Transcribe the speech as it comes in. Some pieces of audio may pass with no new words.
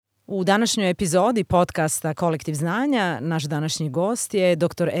U današnjoj epizodi podcasta Kolektiv znanja naš današnji gost je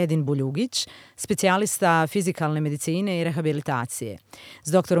dr. Edin Buljugić, specijalista fizikalne medicine i rehabilitacije.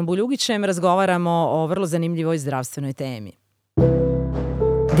 S dr. Buljugićem razgovaramo o vrlo zanimljivoj zdravstvenoj temi.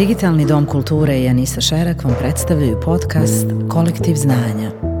 Digitalni dom kulture i Anisa Šerak vam predstavljaju podcast Kolektiv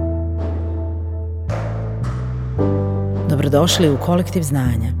znanja. Dobrodošli u Kolektiv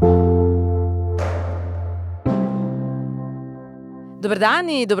znanja. Dobar dan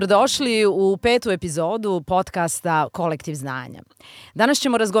i dobrodošli u 5. epizodu podcasta Kolektiv znanja. Danas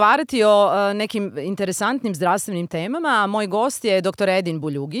ćemo razgovarati o nekim interesantnim zdravstvenim temama, a moj gost je dr. Edin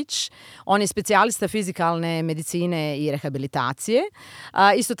Buljugić. On je specijalista fizikalne medicine i rehabilitacije.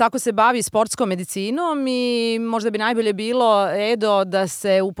 Isto tako se bavi sportskom medicinom i možda bi najbolje bilo, Edo, da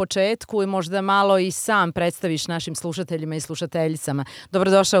se u početku i možda malo i sam predstaviš našim slušateljima i slušateljicama.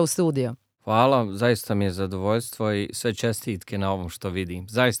 Dobrodošao u studio. Hvala, zaista mi je zadovoljstvo i sve čestitke na ovom što vidim.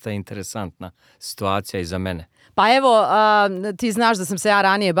 Zaista je interesantna situacija i za mene. Pa evo, ti znaš da sam se ja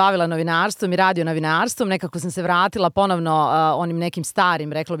ranije bavila novinarstvom i radio novinarstvom, nekako sam se vratila ponovno onim nekim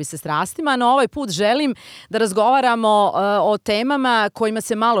starim, reklo bi se, strastima, no ovaj put želim da razgovaramo o temama kojima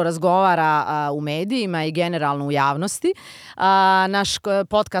se malo razgovara u medijima i generalno u javnosti. Naš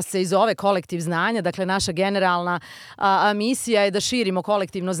podcast se i zove Kolektiv znanja, dakle naša generalna misija je da širimo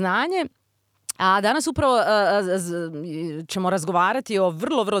kolektivno znanje. A danas upravo ćemo razgovarati o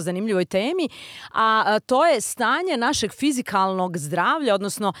vrlo zanimljivoj temi, a to je stanje našeg fizikalnog zdravlja,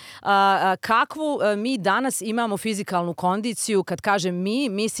 odnosno kakvu mi danas imamo fizikalnu kondiciju. Kad kažem mi,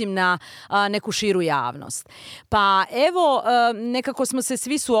 mislim na neku širu javnost. Pa evo, nekako smo se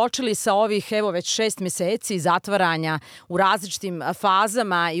svi suočili sa ovih već 6 mjeseci zatvaranja u različitim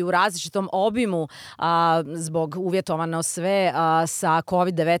fazama i u različitom obimu zbog uvjetovano sve sa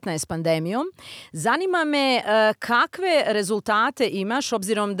COVID-19 pandemijom. Zanima me kakve rezultate imaš,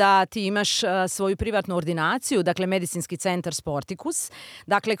 obzirom da ti imaš svoju privatnu ordinaciju, dakle medicinski centar Sporticus.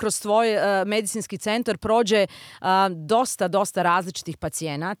 Dakle, kroz tvoj medicinski centar prođe dosta različitih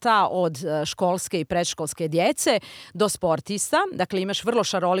pacijenata, od školske i predškolske djece do sportista. Dakle, imaš vrlo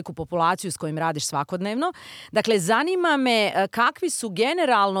šaroliku populaciju s kojim radiš svakodnevno. Dakle, zanima me kakvi su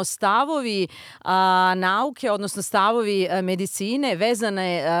generalno stavovi nauke, odnosno stavovi medicine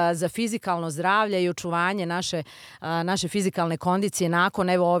vezane za fizikalno zdravlje i očuvanje naše fizikalne kondicije nakon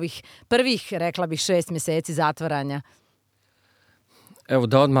ovih prvih, rekla bih, 6 mjeseci zatvaranja. Evo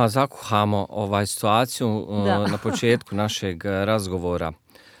da odmah zakuhamo situaciju na početku našeg razgovora.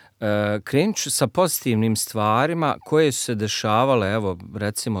 Krenut ću sa pozitivnim stvarima koje su se dešavale,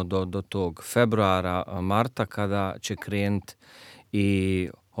 recimo do tog februara, marta, kada će krenuti i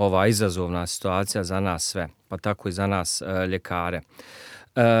ova izazovna situacija za nas sve, pa tako i za nas ljekare.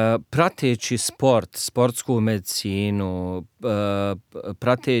 Prateći sportsku medicinu,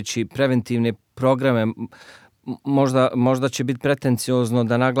 prateći preventivne programe, možda će biti pretenciozno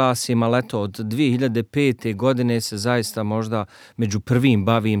da naglasim, ali od 2005. godine se zaista možda među prvim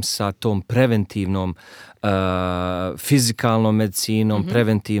bavim sa tom preventivnom fizikalnom medicinom,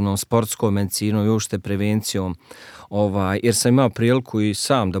 preventivnom sportskom medicinom i uopšte prevencijom. Jer sam imao priliku i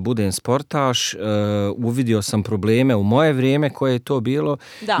sam da budem sportaš, uvidio sam probleme u moje vrijeme koje je to bilo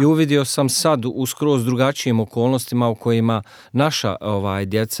i uvidio sam sad u skroz drugačijim okolnostima u kojima naša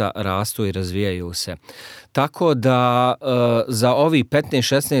djeca rastu i razvijaju se. Tako da za ovih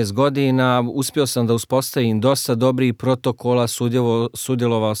 15-16 godina uspio sam da uspostavim dosta dobrih protokola,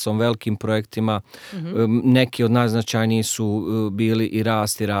 sudjelovao sam u velikim projektima. Neki od najznačajnijih su bili i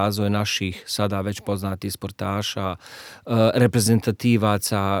rast i razvoj naših sada već poznatih sportaša,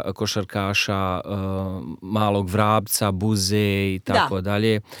 reprezentativaca, košarkaša, Malog Vrapca, Buze i tako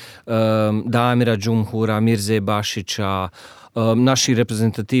dalje, Damira Džumhura, Mirze Bašića, naših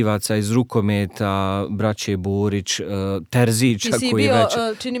reprezentativaca iz rukometa, braće Burić, Terzića koji je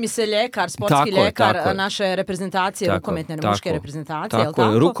već... čini mi se, sportski ljekar naše reprezentacije, rukometne muške reprezentacije,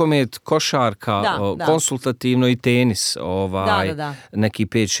 tako? Rukomet, košarka, konsultativno i tenis, neki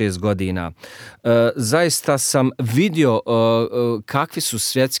 5-6 godina. Zaista sam vidio kakvi su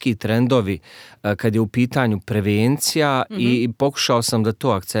svjetski trendovi kad je u pitanju prevencija i pokušao sam da to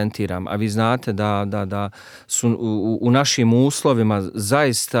akcentiram. A vi znate da su u našim uslovima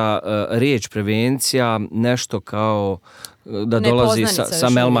zaista riječ prevencija nešto kao da dolazi sa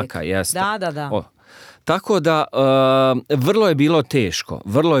melmaka. Jeste. Da. Tako da vrlo je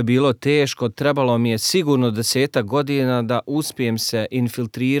bilo teško, trebalo mi je sigurno 10 godina da uspijem se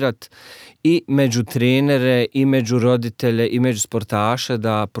infiltrirati i među trenere, i među roditelje, i među sportaše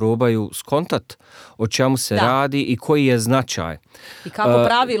da probaju skontat o čemu se radi i koji je značaj. I kako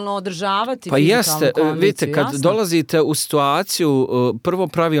pravilno održavati pa fizikalnu jeste, kondiciju, vidite, kad jasno. dolazite u situaciju, prvo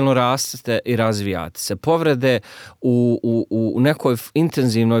pravilno rastete i razvijate se. Povrede u nekoj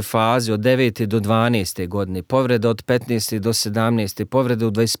intenzivnoj fazi od 9. do 12. godine, povrede od 15. do 17. povrede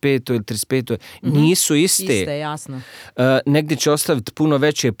u 25. ili 35. nisu iste. Iste, jasno. Negdje će ostaviti puno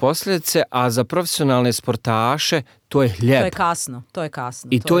veće posljedice, a za profesionalne sportaše to je hljeb. To je kasno.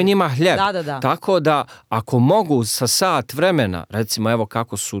 I to je njima hljeb. Da. Tako da, ako mogu sa sat vremena, recimo evo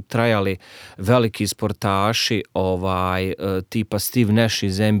kako su trajali veliki sportaši, tipa Steve Nash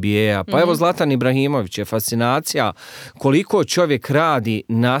iz NBA-a, pa evo Zlatan Ibrahimović je fascinacija koliko čovjek radi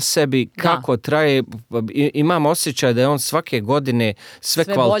na sebi, kako traje, imam osjećaj da je on svake godine sve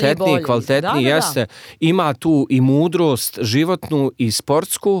kvalitetniji, jeste, ima tu i mudrost životnu i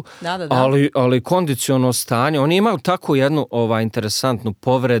sportsku, ali kondiciono stanje, oni imaju tako jednu interesantnu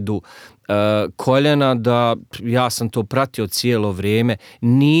povredu koljena da ja sam to pratio cijelo vrijeme,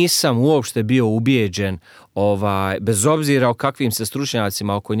 nisam uopšte bio ubijeđen, bez obzira o kakvim se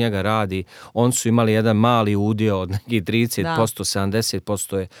stručnjacima oko njega radi, on su imali jedan mali udio od nekih 30%,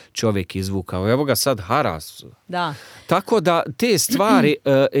 70% je čovjek izvukao. Evo ga sad haras. Da. Tako da te stvari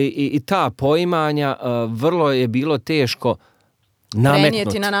i ta poimanja vrlo je bilo teško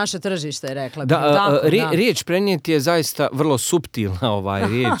prenijeti na naše tržište, rekla bih. Riječ prenijeti je zaista vrlo suptilna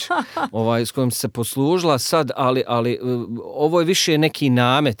riječ s kojom se poslužila sad, ali ovo je više neki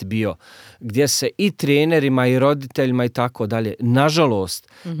namet bio gdje se i trenerima i roditeljima i tako dalje, nažalost,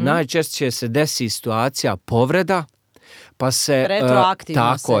 najčešće se desi situacija povreda, pa se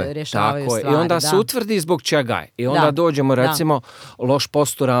retroaktivno se rješavaju stvari. I onda se utvrdi zbog čega je. I onda dođemo, recimo, loš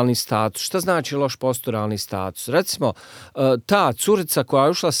posturalni status. Šta znači loš posturalni status? Recimo, ta curica koja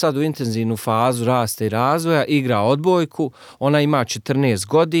je ušla sad u intenzivnu fazu rasta i razvoja, igra odbojku, ona ima 14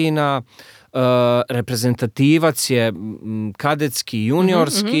 godina, reprezentativac je kadetski,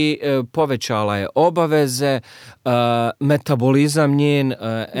 juniorski, povećala je obaveze, metabolizam njen,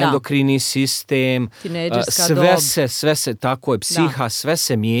 endokrini sistem, sve se tako je, psiha, sve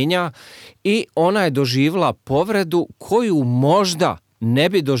se mijenja i ona je doživjela povredu koju možda ne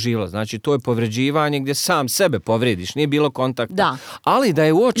bi doživjela. Znači, to je povređivanje gdje sam sebe povrediš, nije bilo kontakta. Ali da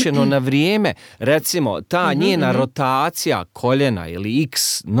je uočeno na vrijeme, recimo, ta njena rotacija koljena ili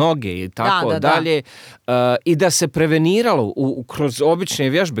x noge i tako dalje, i da se preveniralo kroz obične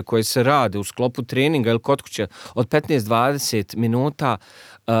vježbe koje se rade u sklopu treninga ili kod kuće od 15-20 minuta,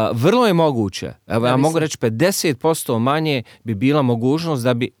 vrlo je moguće. Evo, ja mogu reći 50% manje bi bila mogućnost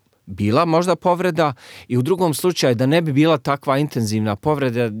da bi bila možda povreda i u drugom slučaju da ne bi bila takva intenzivna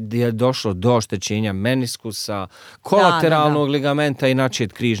povreda gdje je došlo do oštećenja meniskusa, kolateralnog ligamenta i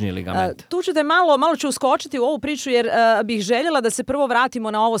načet križni ligament. Tu ćete malo ću uskočiti u ovu priču jer bih željela da se prvo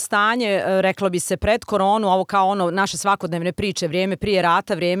vratimo na ovo stanje, reklo bi se pred koronu, ovo kao naše svakodnevne priče, vrijeme prije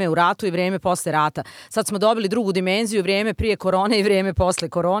rata, vrijeme u ratu i vrijeme posle rata. Sad smo dobili drugu dimenziju, vrijeme prije korone i vrijeme posle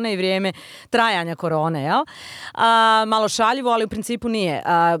korone i vrijeme trajanja korone, jel? Malo šaljivo, ali u principu nije.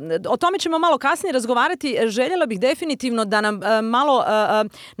 O tome ćemo malo kasnije razgovarati. Željela bih definitivno da nam malo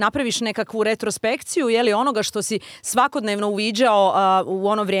napraviš nekakvu retrospekciju onoga što si svakodnevno uviđao u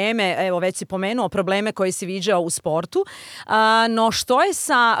ono vrijeme, evo već si pomenuo probleme koje si viđao u sportu, no što je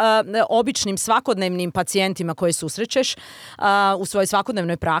sa običnim svakodnevnim pacijentima koje susrećeš u svojoj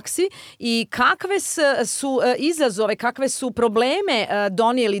svakodnevnoj praksi i kakve su izazove, kakve su probleme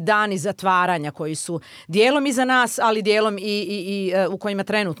donijeli dani zatvaranja koji su dijelom iza nas, ali dijelom i u kojima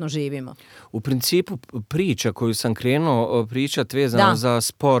trenutno živimo? U principu priča koju sam krenuo pričati vezano za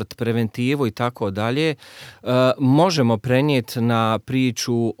sport, preventivu i tako dalje, možemo prenijeti na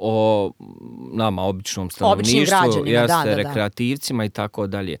priču o nama običnom stanovništvu, rekreativcima i tako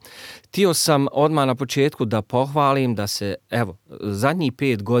dalje. Htio sam odmah na početku da pohvalim da se, evo, zadnjih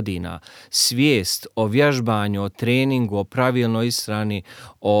 5 godina svijest o vježbanju, o treningu, o pravilnoj ishrani,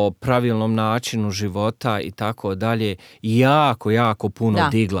 o pravilnom načinu života i tako dalje jako puno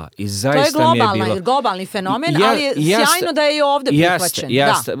digla. I zaista to je globalni fenomen, ali je sjajno da je i ovdje prihvaćen.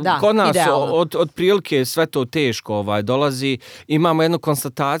 Jeste. Kod nas od prilike sve to teško dolazi. Imamo jednu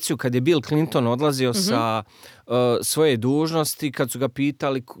konstataciju kad je Bill Clinton odlazio sa svoje dužnosti, kad su ga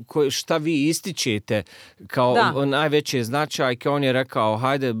pitali šta vi ističete kao najveće značajke, on je rekao,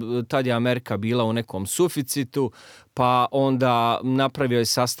 hajde, tad je Amerika bila u nekom suficitu, pa onda napravio je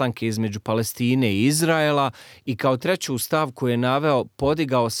sastanke između Palestine i Izraela i kao treću stavku je naveo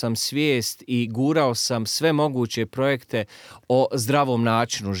podigao sam svijest i gurao sam sve moguće projekte o zdravom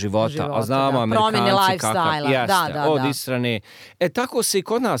načinu života. A znamo Amerikanci kakav jeste, od ishrane. Tako se i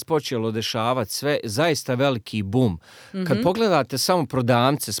kod nas počelo dešavati sve, zaista veliki bum. Kad pogledate samo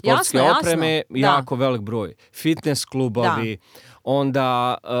prodavnice sportske opreme, jako velik broj. Fitness klubovi,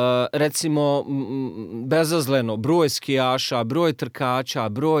 onda recimo bezazleno broj skijaša, broj trkača,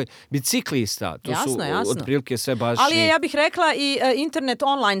 broj biciklista, to su otprilike sve bazični. Ali ja bih rekla i internet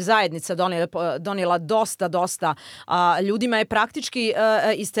online zajednica donijela dosta. Ljudima je praktički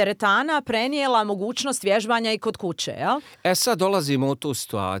iz teretana prenijela mogućnost vježbanja i kod kuće, jel? Sad dolazimo u tu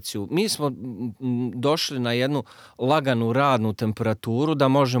situaciju. Mi smo došli na jednu laganu radnu temperaturu da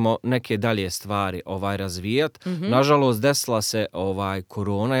možemo neke dalje stvari razvijati. Nažalost, desila se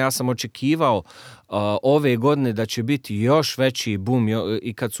korona. Ja sam očekivao ove godine da će biti još veći bum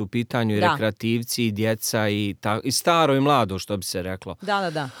i kad su u pitanju i rekreativci i djeca i staro i mlado, što bi se reklo.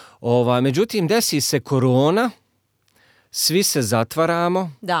 Da. Međutim, desi se korona, svi se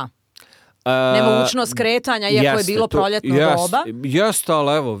zatvaramo. Da. Nemogućnost kretanja, iako je bilo proljetno doba. Jeste,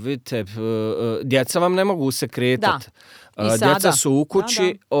 ali evo, vidite, djeca vam ne mogu se kretati. Djeca su u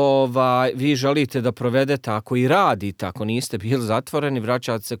kući, vi želite da provedete, ako i radite, ako niste bili zatvoreni,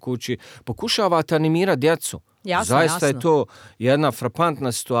 vraćate se kući, pokušavate animirati djecu. Zaista je to jedna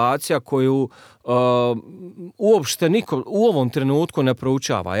frapantna situacija koju uopšte niko u ovom trenutku ne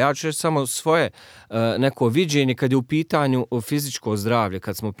proučava. Ja ću samo svoje neko viđenje kad je u pitanju fizičko zdravlje,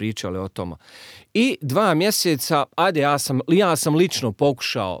 kad smo pričali o tome. I 2 mjeseca, ja sam lično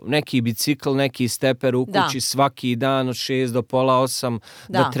pokušao neki bicikl, neki steper u kući svaki dan od 6 do pola 8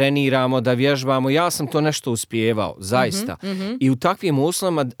 da treniramo, da vježbamo. Ja sam to nešto uspijevao, zaista. I u takvim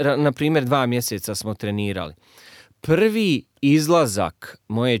uslovima, na primjer, 2 mjeseca smo trenirali. Prvi izlazak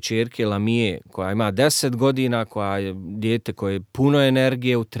moje ćerke Lamije, koja ima 10 godina, koja je dijete koje je puno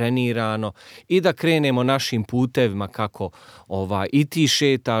energije, utrenirano, i da krenemo našim putevima kako i ti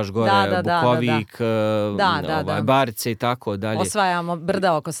šetaš gore, Bukovik, Barice i tako dalje. Osvajamo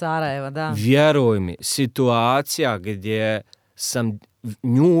brda oko Sarajeva, da. Vjeruj mi, situacija gdje sam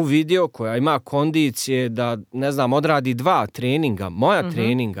nju vidio koja ima kondicije da, odradi 2 treninga, moja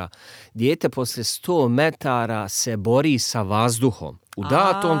treninga, dijete poslije 100 metara se bori sa vazduhom. U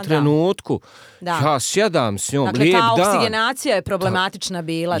datom trenutku ja sjedam s njom, dakle, lijep dan. Dakle, ta oksigenacija je problematična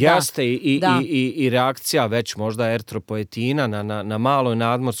bila. Jeste, i reakcija već možda eritropoetina na maloj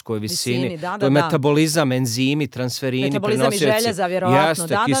nadmorskoj visini. To je metabolizam, enzimi, transferini, metabolizam i željeza, vjerovatno.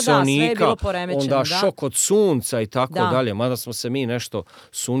 Jeste, kiselnika, sve je bilo poremećeno. Onda šok od sunca i tako dalje. Mada smo se mi nešto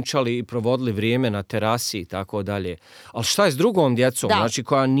sunčali i provodili vrijeme na terasi i tako dalje. Ali šta je s drugom djecom? Znači,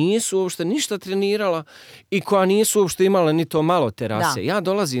 koja nisu uopšte ništa trenirala i koja nisu uopšte imala ni to malo terase. Ja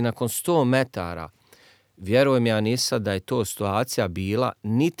dolazim nakon 100 metara. Vjerujem ja nisam da je to situacija bila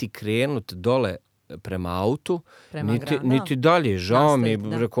niti krenut dole prema autu, niti dalje. Žao mi,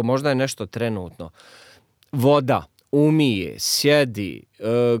 rekao, možda je nešto trenutno. Voda, umije, sjedi,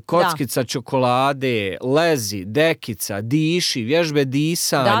 kockica čokolade, lezi, dekica, diši, vježbe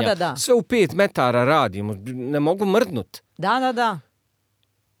disanja. Sve u 5 metara radimo. Ne mogu mrdnut. Da.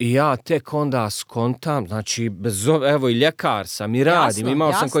 I ja tek onda skontam, znači, evo i ljekar sam i radim,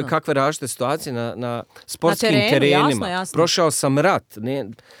 imao sam koje kakve različite situacije na sportskim terenima. Jasno. Prošao sam rat,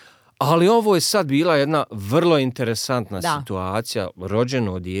 ali ovo je sad bila jedna vrlo interesantna situacija,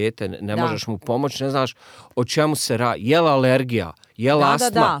 rođeno dijete, ne možeš mu pomoći, ne znaš o čemu se radi, je li alergija, je li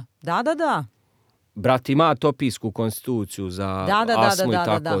astma? Da. Brat ima atopijsku konstituciju za astmu i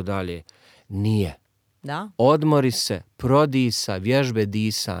tako dalje. Nije. Odmori se, prodisa, vježbe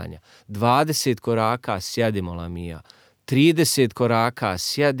disanja. 20 koraka sjedimo, Lamija. 30 koraka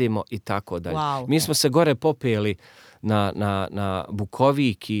sjedimo i tako dalje. Mi smo se gore popeli na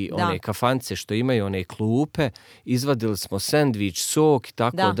Bukovik i one kafance što imaju, one klupe. Izvadili smo sendvič, sok i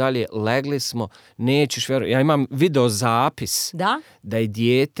tako dalje. Legli smo, nećeš vjerovati. Ja imam video zapis da je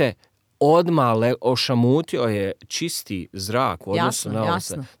dijete odmah ošamutio je čisti zrak u odnosu na ovo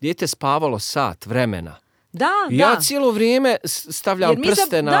se. Dijete spavalo sat vremena. Ja cijelo vrijeme stavljam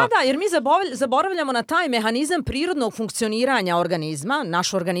prste na... jer mi zaboravljamo na taj mehanizam prirodnog funkcioniranja organizma.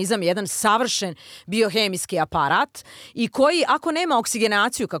 Naš organizam je jedan savršen biohemijski aparat i koji, ako nema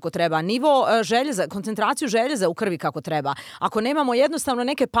oksigenaciju kako treba, nivo željeza, koncentraciju željeza u krvi kako treba, ako nemamo jednostavno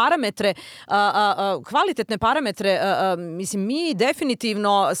neke parametre, kvalitetne parametre, mislim, mi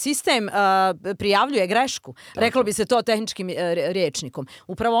definitivno sistem prijavljuje grešku. Reklo bi se to tehničkim rječnikom.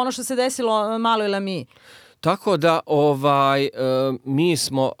 Upravo ono što se desilo maloj Lamiji. Tako da mi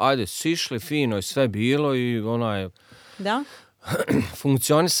smo, sišli fino i sve bilo i Da?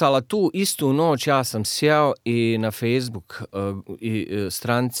 funkcionisala tu istu noć. Ja sam sjeo i na Facebook i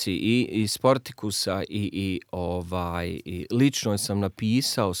stranci i Sportikusa i lično sam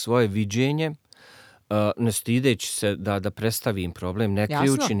napisao svoje viđenje, ne stideći se da predstavim problem, ne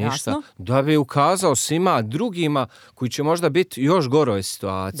krijući ništa, jasno. da bi ukazao svima drugima koji će možda biti još goroj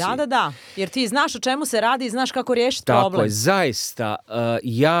situaciji. Da, jer ti znaš o čemu se radi i znaš kako riješiti problem. Tako je, zaista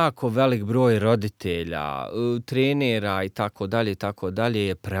jako velik broj roditelja, trenera i tako dalje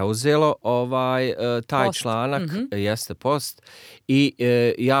je preuzelo taj post. Članak, jeste post, i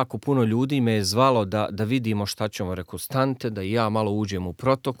jako puno ljudi me je zvalo da vidimo šta ćemo, rekao stante, da ja malo uđem u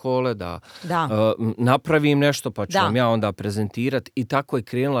protokole, da. Napravim nešto pa ću vam ja onda prezentirati, i tako je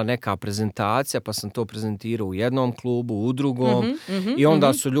krenula neka prezentacija, pa sam to prezentirao u jednom klubu, u drugom, i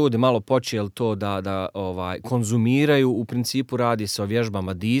onda su ljudi malo počeli to da konzumiraju. U principu radi se o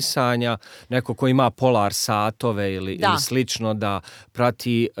vježbama disanja, neko ko ima polar satove ili slično, da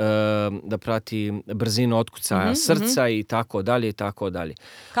prati brzinu otkucaja srca i tako dalje i tako dalje.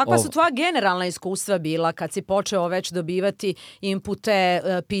 Kakva su tvoja generalna iskustva bila kad si počeo već dobivati inpute,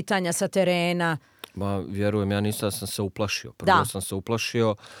 pitanja sa terena? Vjerujem, ja nisam, sam se uplašio. Prvo sam se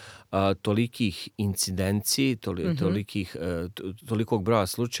uplašio tolikih incidenciji, tolikog broja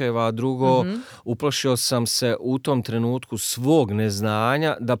slučajeva, a drugo, uplašio sam se u tom trenutku svog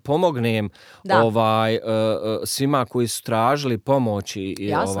neznanja da pomognem svima koji su tražili pomoći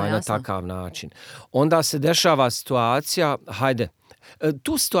na takav način. Onda se dešava situacija,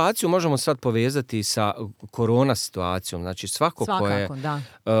 tu situaciju možemo sad povezati sa korona situacijom. Znači svako ko je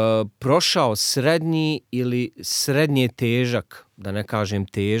prošao srednji ili srednje težak, da ne kažem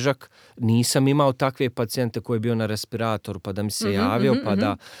težak, nisam imao takve pacijente koji je bio na respiratoru pa da mi se javio pa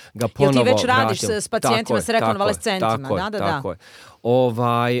da ga ponovo vratim. Jel ti već radiš s pacijentima s rekonvalescentima? Tako je.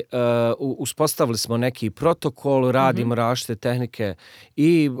 Uspostavili smo neki protokol, radimo različite tehnike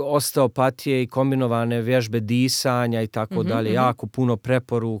i osteopatije i kombinovane vježbe disanja i tako dalje, jako puno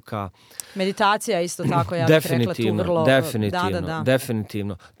preporuka. Meditacija isto tako, ja bih rekla tu vrlo...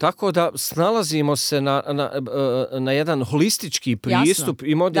 Definitivno. Tako da snalazimo se na jedan holistički pristup.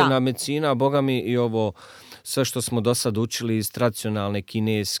 I moderna medicina, boga mi, i ovo sve što smo do sad učili iz tradicionalne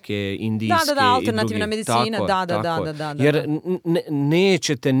kineske, indijske alternativna medicina, Jer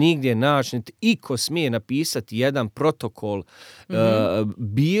nećete nigdje naći, niti iko smije napisati jedan protokol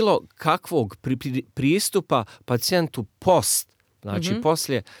bilo kakvog pristupa pacijentu post. Znači,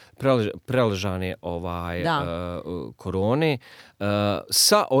 poslije preležane korone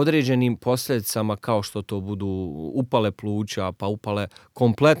sa određenim posljedicama kao što to budu upale pluća, pa upale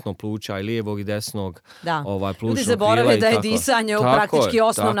kompletno pluća i lijevog i desnog plućnog krila. Ljudi zaboravljaju da je disanje praktički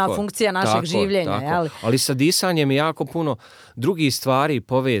osnovna funkcija našeg življenja. Ali sa disanjem je jako puno drugih stvari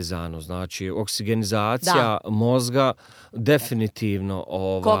povezano. Znači, oksigenizacija mozga, definitivno...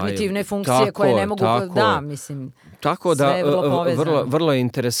 Kognitivne funkcije koje ne mogu... mislim... Tako da, vrlo je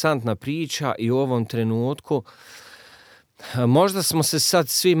interesantna priča i u ovom trenutku možda smo se sad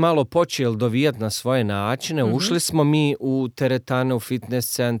svi malo počeli dovijati na svoje načine. Ušli smo mi u teretane, u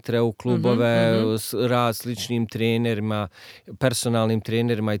fitness centre, u klubove, rad s ličnim trenerima, personalnim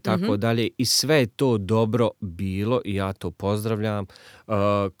trenerima i tako dalje. I sve je to dobro bilo i ja to pozdravljam.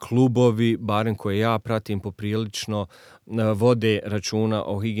 Klubovi, barem koje ja pratim poprilično, vode računa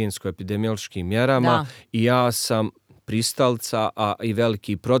o higijensko-epidemiološkim mjerama i ja sam pristalca, a i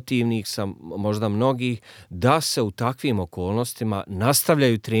veliki protivnik sam možda mnogih, da se u takvim okolnostima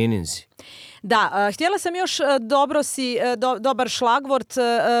nastavljaju treninzi. Da, htjela sam još dobar šlagvort,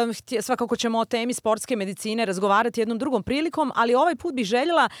 svakako ćemo o temi sportske medicine razgovarati jednom drugom prilikom, ali ovaj put bih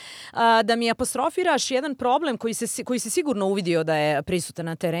željela da mi apostrofiraš jedan problem koji si sigurno uvidio da je prisutan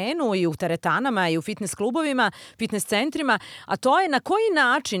na terenu i u teretanama i u fitness klubovima, fitness centrima, a to je na koji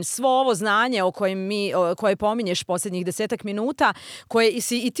način svo ovo znanje koje pominješ posljednjih 10 minuta, koje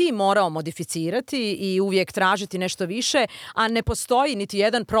si i ti morao modificirati i uvijek tražiti nešto više, a ne postoji niti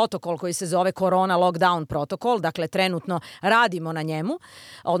jedan protokol koji se zove korona lockdown protokol, dakle trenutno radimo na njemu,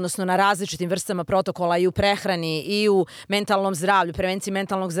 odnosno na različitim vrstama protokola i u prehrani i u mentalnom zdravlju, prevenciji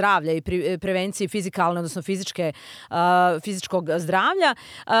mentalnog zdravlja i prevenciji fizikalne, odnosno fizičkog zdravlja.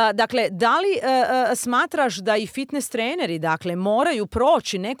 Dakle, da li smatraš da i fitness treneri moraju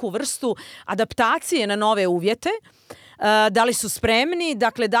proći neku vrstu adaptacije na nove uvjete? Da li su spremni?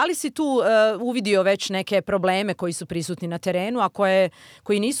 Dakle, da li si tu uvidio već neke probleme koji su prisutni na terenu, a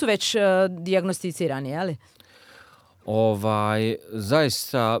koji nisu već dijagnosticirani, je li?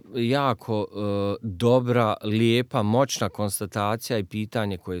 Zaista jako dobra, lijepa, moćna konstatacija i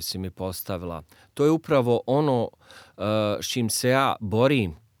pitanje koje si mi postavila. To je upravo ono s čim se ja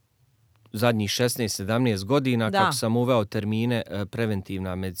borim zadnjih 16-17 godina kako sam uveo termine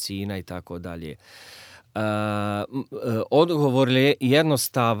preventivna medicina i tako dalje. Odgovor je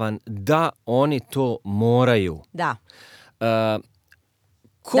jednostavan, da oni to moraju. Da.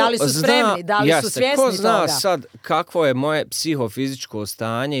 Da li su spremni, da li su svjesni toga? Ko zna sad kakvo je moje psihofizičko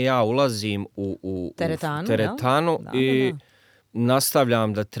stanje, ja ulazim u teretanu i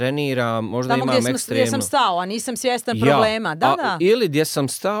nastavljam da treniram, možda tamo imam ekstremno. Tamo gdje sam stao, a nisam svjestan problema. Ili gdje sam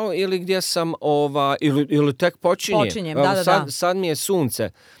stao, ili gdje sam, ili tek počinjem. Sad mi je sunce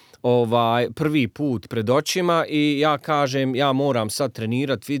prvi put pred očima i ja kažem, ja moram sad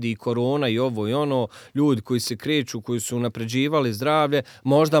trenirati, vidi korona i ovo i ono, ljudi koji se kreću, koji su napređivali zdravlje,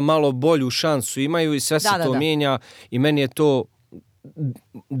 možda malo bolju šansu imaju i sve se to mijenja i meni je to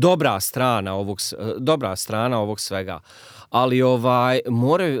dobra strana ovog svega. Ali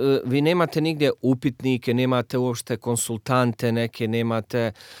vi nemate nigdje upitnike, nemate uopšte konsultante neke,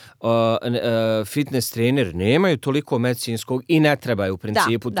 nemate fitness trener, nemaju toliko medicinskog i ne trebaju u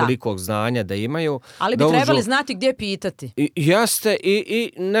principu tolikog znanja da imaju. Ali bi trebali znati gdje pitati. Jeste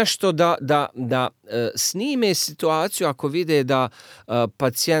i nešto da snime situaciju ako vide da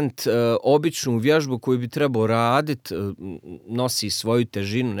pacijent običnu vježbu koju bi trebao raditi nosi svoju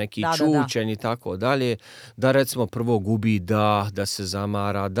težinu, neki čučanj i tako dalje, da recimo prvo gubi da se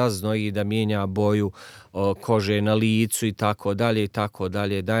zamara, da znoji, da mijenja boju kože na licu i tako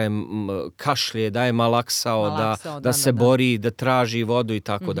dalje, da je kašlje, da je malaksao, da se bori, da traži vodu i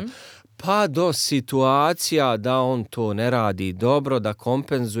tako dalje. Pa do situacija da on to ne radi dobro, da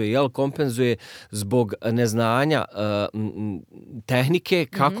kompenzuje zbog neznanja tehnike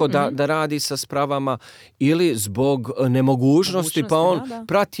kako da radi sa spravama ili zbog nemogućnosti, pa on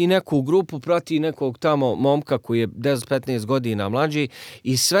prati neku grupu, prati nekog tamo momka koji je 10-15 godina mlađi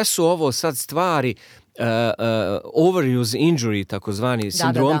i sve su ovo sad stvari overuse injury, takozvani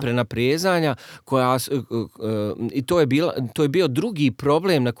sindrom prenaprezanja, i to je bio drugi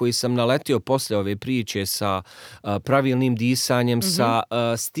problem na koji sam naletio poslije ove priče sa pravilnim disanjem, sa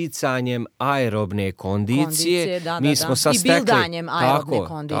sticanjem aerobne kondicije. Mi smo sad stekli, i bildanjem aerobne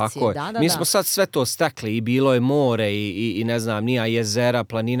kondicije. Mi smo sad sve to stekli i bilo je more i ne znam, nija jezera,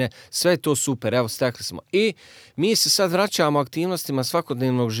 planine, sve je to super, evo stekli smo. I mi se sad vraćamo aktivnostima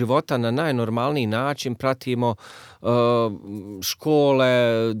svakodnevnog života na najnormalniji način, pratimo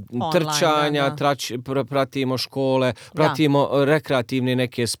škole, trčanja, pratimo škole, pratimo rekreativne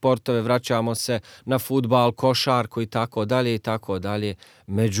neke sportove, vraćamo se na fudbal, košarku i tako dalje.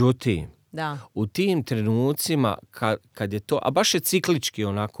 Međutim, u tim trenucima kad je to, a baš je ciklički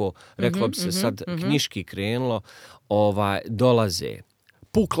onako, reklo bi se sad knjiški krenulo, dolaze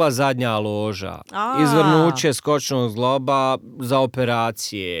pukla zadnja loža, izvrnuće skočnog zgloba za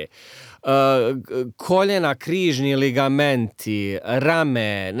operacije, koljena, križni ligamenti,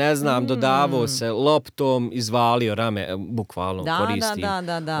 rame, ne znam, dodavao se loptom, izvalio rame, bukvalno koristim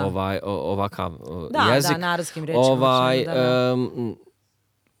ovakav jezik. Narodskim rečima.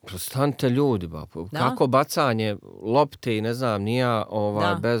 Prostanite ljudi, kako bacanje lopte i ne znam, nija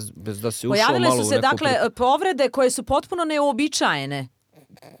bez da se ušao malo u neku... Pojavile su se, dakle, povrede koje su potpuno neuobičajene.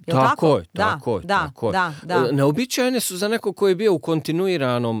 Tako je. Neobičajne su za neko koji je bio u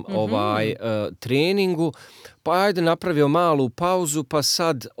kontinuiranom treningu, pa ajde napravio malu pauzu, pa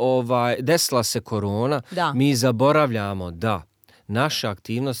sad desila se korona. Mi zaboravljamo da naša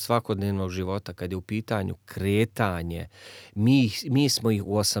aktivnost svakodnevnog života, kad je u pitanju kretanje, mi smo ih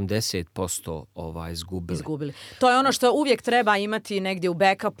u 80% izgubili. To je ono što uvijek treba imati negdje u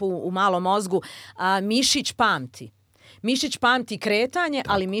backupu, u malom mozgu. Mišić pamti. Mišić pamti kretanje,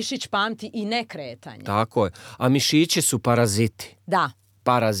 ali mišić pamti i nekretanje. Tako je. A mišići su paraziti. Da.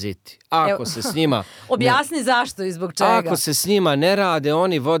 Paraziti. Ako se s njima... Objasni zašto i zbog čega. Ako se s njima ne rade,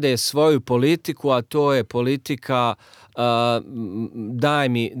 oni vode svoju politiku, a to je politika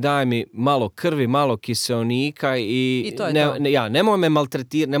daj mi malo krvi, malo kiseonika i to je to. Nemoj me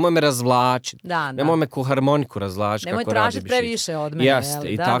maltretirati, nemoj me razvlačiti. Nemoj me ko harmoniku razvlačiti. Nemoj tražiti previše od mene. Jeste,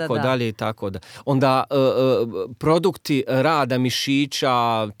 i tako dalje i tako dalje. Onda produkti rada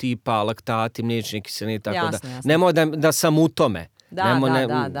mišića, tipa laktati, mliječni kiselini i tako dalje. Nemoj da sam u tome.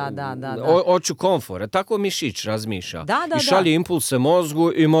 Hoću komfora. Tako mišić razmišlja. I šalje impulse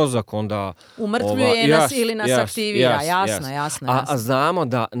mozgu i mozak onda... Umrtvljuje nas ili nas aktivira. Jasno. A znamo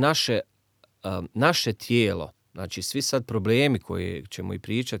da naše tijelo, znači svi sad problemi koje ćemo i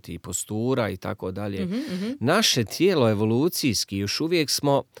pričati, i postura i tako dalje, naše tijelo evolucijski još uvijek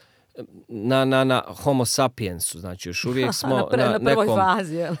smo na homo sapiensu, znači još uvijek smo na prvoj nekom,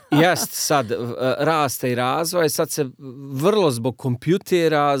 fazi. jest sad rasta i razvoja, sad se vrlo zbog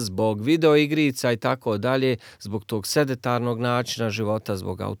kompjutera, zbog videoigrica i tako dalje, zbog tog sedetarnog načina života,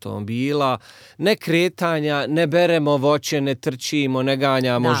 zbog automobila, ne kretanja, ne beremo voće, ne trčimo, ne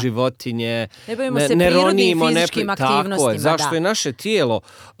ganjamo životinje, ne ronimo fizičkim aktivnostima. Tako je, zašto je naše tijelo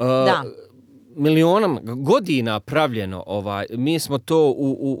milionom godina pravljeno, mi smo to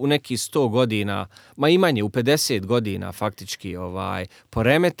u nekih 100 godina, ma i manje, u 50 godina faktički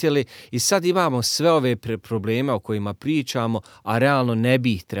poremetili i sad imamo sve ove probleme o kojima pričamo, a realno ne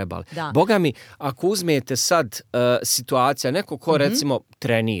bi ih trebali. Boga mi, ako uzmete sad situacija, neko ko recimo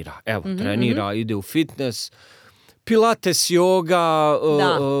trenira, trenira, ide u fitness, pilates, yoga,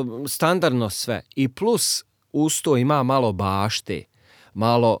 standardno sve i plus uz to ima malo bašte,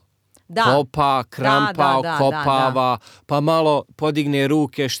 malo kopa, krampa, kopava, pa malo podigne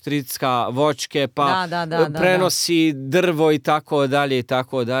ruke, štricka, voćke, pa prenosi drvo i tako dalje i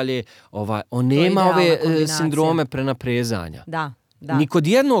tako dalje. On nema ove sindrome prenaprezanja. Ni kod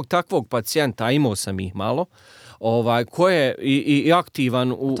jednog takvog pacijenta, a imao sam ih malo, ko je i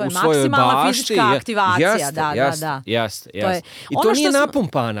aktivan u svojoj bašti. To je maksimalna fizička aktivacija. Jeste. I to nije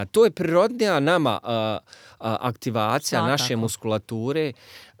napumpana, to je prirodnija nama aktivacija naše muskulature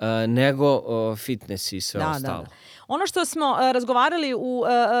nego fitness i sve ostalo. Ono što smo razgovarali u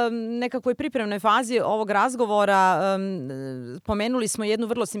nekakvoj pripremnoj fazi ovog razgovora, pomenuli smo jednu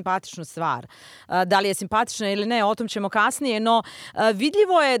vrlo simpatičnu stvar. Da li je simpatična ili ne, o tom ćemo kasnije, no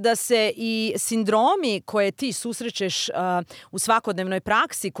vidljivo je da se i sindromi koje ti susrećeš u svakodnevnoj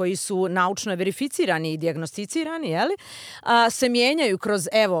praksi, koji su naučno verificirani i dijagnosticirani, se mijenjaju kroz,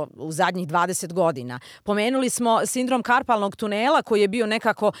 u zadnjih 20 godina. Pomenuli smo sindrom karpalnog tunela koji je bio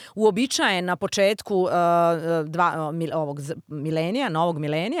nekako uobičajen na početku ovog milenija, novog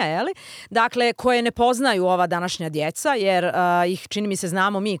milenija, dakle, koje ne poznaju ova današnja djeca, jer ih, čini mi se,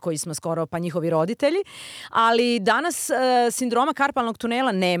 znamo mi koji smo skoro pa njihovi roditelji, ali danas sindroma karpalnog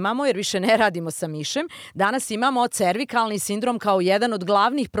tunela nemamo, jer više ne radimo sa mišem. Danas imamo cervikalni sindrom kao jedan od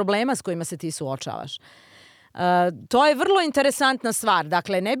glavnih problema s kojima se ti suočavaš. To je vrlo interesantna stvar.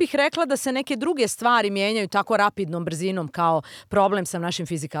 Dakle, ne bih rekla da se neke druge stvari mijenjaju tako rapidnom brzinom kao problem sa našim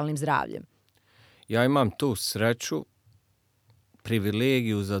fizikalnim zdravljem. Ja imam tu sreću,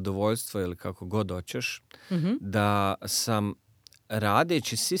 privilegiju, zadovoljstvo ili kako god hoćeš, da sam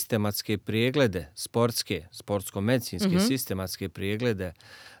radeći sistematske preglede, sportsko-medicinske sistematske preglede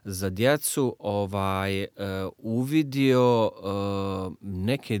za djecu, uvidio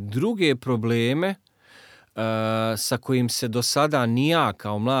neke druge probleme sa kojim se do sada ni ja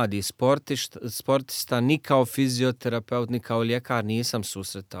kao mladi sportista, ni kao fizioterapeut, ni kao ljekar nisam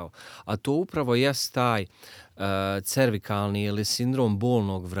susretao. A to upravo jest taj cervikalni ili sindrom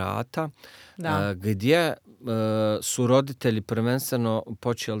bolnog vrata, gdje su roditelji prvenstveno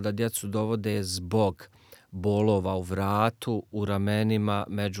počeli da djecu dovode zbog bolova u vratu, u ramenima,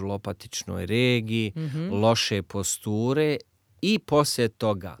 međulopatičnoj regiji, loše posture i poslije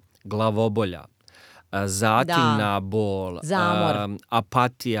toga glavobolja, zatimna bol,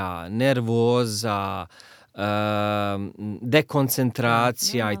 apatija, nervoza,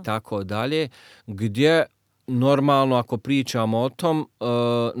 dekoncentracija i tako dalje, gdje normalno ako pričamo o tom,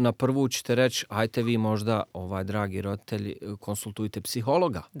 na prvu ćete reći, ajte vi možda, dragi roditelji, konsultujte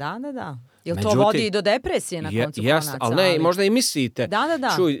psihologa. Da. Jel to vodi i do depresije na koncu konaca? Ali ne, možda i mislite,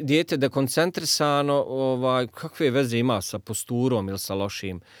 čuj, dijete dekoncentrisano, kakve veze ima sa posturom ili sa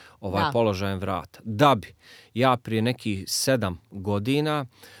lošim položajem vrata. Da bi ja prije nekih 7 godina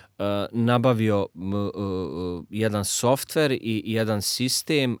nabavio jedan softver i jedan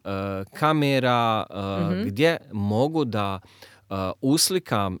sistem kamera gdje mogu da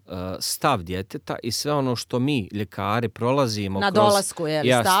uslikam stav djeteta i sve ono što mi ljekari prolazimo na dolasku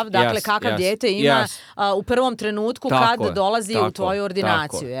je stav, dakle kakav dijete ima u prvom trenutku kad dolazi u tvoju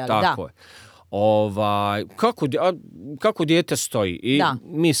ordinaciju. Tako je. Kako dijete stoji i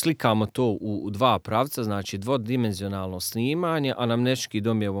mi slikamo to u dva pravca, znači dvodimenzionalno snimanje, anamnestički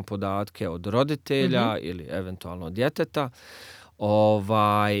dobijemo podatke od roditelja ili eventualno od djeteta,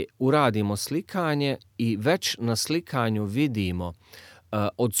 uradimo slikanje i već na slikanju vidimo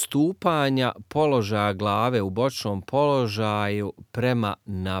odstupanja položaja glave u bočnom položaju prema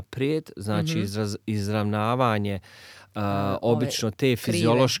naprijed, znači izravnavanje obično te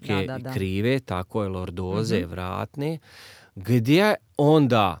fiziološke krive, tako je, lordoze, vratne, gdje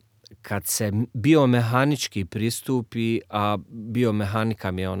onda kad se biomehanički pristupi, a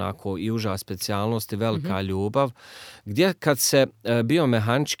biomehanika mi je onako i uža specijalnost i velika ljubav, gdje kad se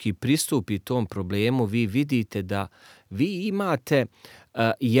biomehanički pristupi tom problemu, vi vidite da vi imate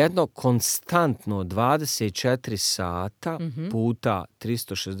jedno konstantno 24 sata puta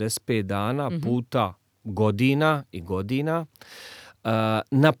 365 dana puta godina i godina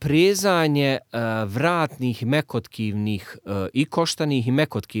naprezanje vratnih, mekotkivnih i koštanih i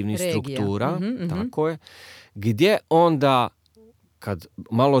mekotkivnih struktura, tako je, gdje onda kad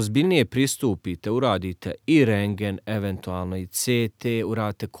malo ozbiljnije pristupite, uradite i rentgen, eventualno i CT,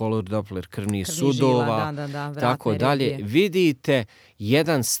 uradite color Doppler krvnih sudova, tako dalje, vidite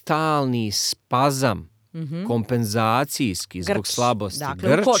jedan stalni spazam kompenzacijski zbog slabosti,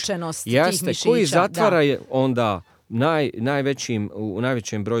 dakle, ukočenost tih mišića, koji zatvara onda u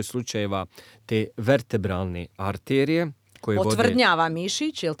najvećem broju slučajeva te vertebralne arterije koje otvrdnjava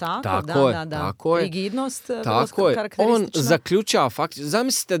mišić, je li tako? Tako je. Rigidnost tako je. On zaključava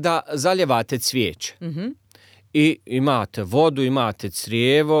zamislite da zaljevate cvijeće. I imate vodu, imate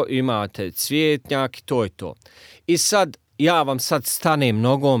crijevo, imate cvijetnjak i to je to. I sad, ja vam sad stanem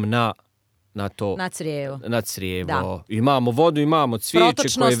nogom na crijevo. Imamo vodu, imamo cvijeće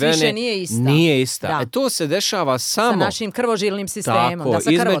koje vene. Više nije ista. To se dešava samo sa našim krvožilnim sistemom. Tako,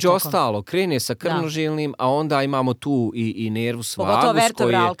 između ostalo, krene sa krvožilnim, a onda imamo tu i nervus vagus. Pogotovo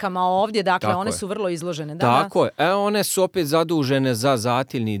vertebralkama ovdje, dakle, one su vrlo izložene. Tako je. One su opet zadužene za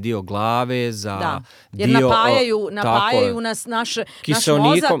zatiljni dio glave, za jer napajaju nas naš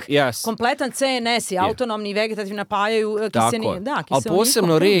mozak, kompletan CNS i autonomni i vegetativni napajaju kiselnikom. Ali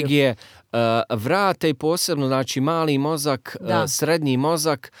posebno regije vrata i posebno, znači, mali mozak, srednji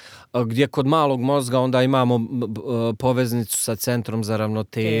mozak, gdje kod malog mozga onda imamo poveznicu sa centrom za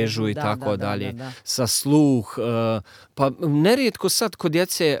ravnotežu i tako dalje, sa sluh. Pa nerijetko sad kod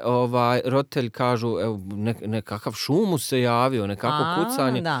djece roditelji kažu nekakav šum se javio, nekako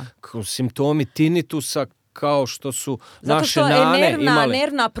kucanje, simptomi tinitusa, kao što su naše nane imale. Zato što je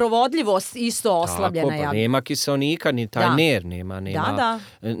nervna provodljivost isto oslabljena. Tako, pa nema kiseonika, ni taj ner,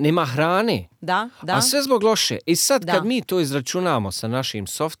 nema hrane. A sve zbog loše. I sad kad mi to izračunamo sa našim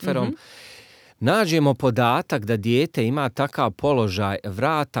softverom, nađemo podatak da dijete ima takav položaj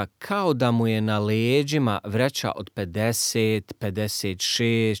vrata kao da mu je na leđima vreća od 50,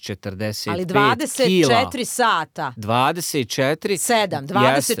 56, 45 ali 24 kila. Sata.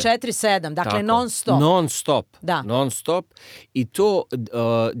 24/7. Dakle, non stop. I to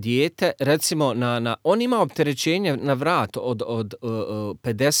dijete, recimo, on ima opterećenje na vrat od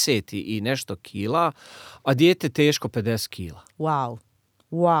 50 i nešto kila, a dijete teško 50 kila.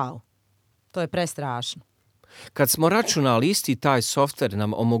 Wow. To je prestrašno. Kad smo računali, isti taj softver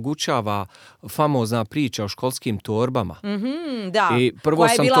nam omogućava famozna priča o školskim torbama. I prvo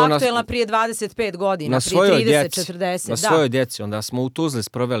koja je bila aktuelna prije 25 godina, prije 30-40. Na svojoj djeci. Onda smo u Tuzli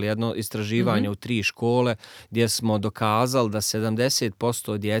sproveli jedno istraživanje u 3 škole gdje smo dokazali da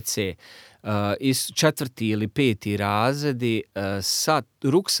 70% djece iz 4. ili 5. razredi sa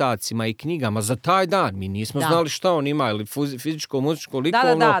ruksacima i knjigama za taj dan. Mi nismo znali šta on ima, ili fizičko, muzičko,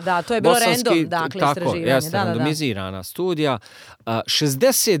 likovno. Da, to je bilo random, dakle, istraživanje. Jeste, randomizirana studija.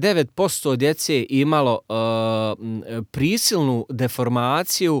 69% djece imalo prisilnu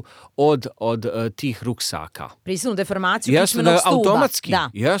deformaciju od tih ruksaka. Prisilnu deformaciju kičmenog stuba. Automatski.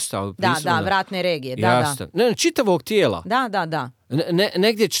 Jeste, vratne regije. Jeste. Ne, čitavog tijela. Da.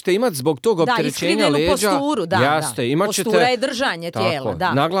 Negdje ćete imati zbog tog opterećenja leđa. Posturu, postura je držanje tijela.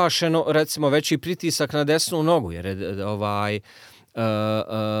 Naglašeno, recimo, veći pritisak na desnu nogu, jer je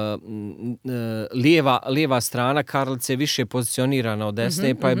lijeva strana karlice više pozicionirana od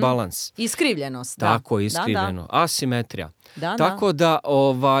desne, pa je balans. Iskrivljenost. Tako, iskrivljeno. Asimetrija. Tako da,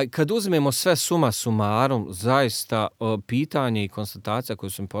 kad uzmemo sve suma sumarum, zaista pitanje i konstatacija koju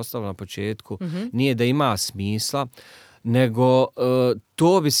sam postavila na početku nije da ima smisla, nego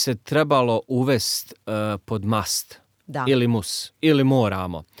to bi se trebalo uvesti pod must. Ili mus, ili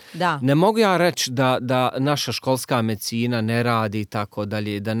moramo. Ne mogu ja reći da naša školska medicina ne radi i tako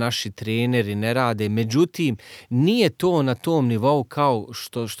dalje, da naši treneri ne rade, međutim, nije to na tom nivou kao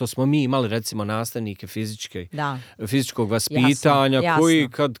što smo mi imali, recimo, nastavnike fizičkog vaspitanja, jasno. koji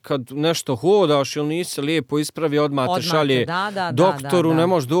kad nešto hodaš ili nisi lijepo ispravi, odmah te šalje doktoru, ne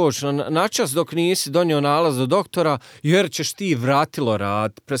možeš doći na čas dok nisi donio nalaz do doktora, jer ćeš ti vratilo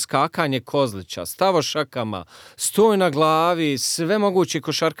rad, preskakanje kozlića, stavošakama, stoj na glavi, sve moguće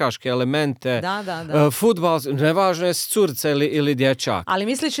košarkaške elemente, fudbal, nevažno je curica ili dječak. Ali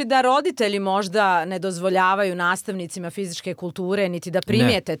misliš li da roditelji možda ne dozvoljavaju nastavnicima fizičke kulture niti da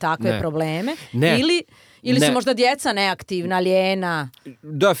primijete takve probleme? Ili su možda djeca neaktivna, lijena?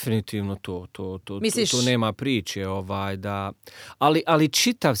 Definitivno to nema priče. Ali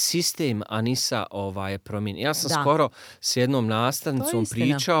čitav sistem Anisa je promijenjen. Ja sam skoro s jednom nastavnicom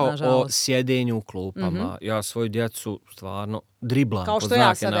pričao o sjedenju u klupama. Ja svoju djecu stvarno driblam. Kao što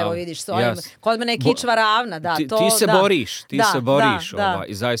ja sad, evo vidiš, s ovim, kod mene je kičva ravna, da. Ti se boriš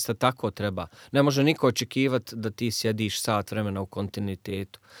i zaista tako treba. Ne može niko očekivati da ti sjediš sat vremena u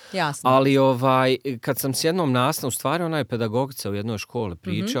kontinuitetu. Jasno. Ali kad sam s jednom nastavom, u stvari ona je pedagogica u jednoj školi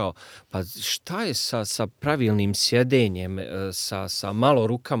pričao, pa šta je sa pravilnim sjedenjem, sa malo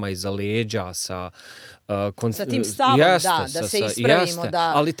rukama iza leđa, sa tim stavom, da se ispravimo.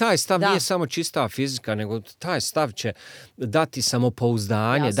 Da. Ali taj stav nije samo čista fizika, nego taj stav će dati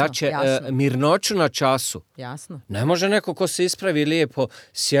samopouzdanje, da će mirnoću na času. Jasno. Ne može neko ko se ispravi lijepo,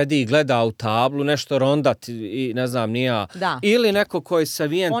 sjedi i gleda u tablu, nešto rondati i ne znam ni ja. Ili neko koji je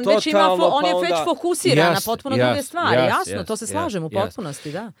savijen totalno. On je već fokusiran na potpuno druge stvari. Jasno, to se slažem u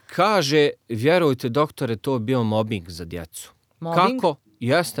potpunosti, da. Kaže, vjerujte doktore, to je bio mobbing za djecu. Mobbing? Kako?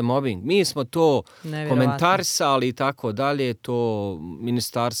 Jeste mobbing. Mi smo to komentarisali i tako dalje, to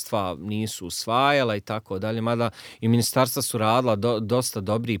ministarstva nisu usvajala i tako dalje, mada i ministarstva su radila dosta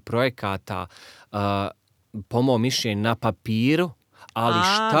dobrih projekata, po mom mišljenju na papiru, ali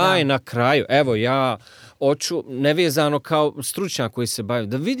šta je na kraju? Evo, ja hoću, nevezano kao stručnjak koji se bavi,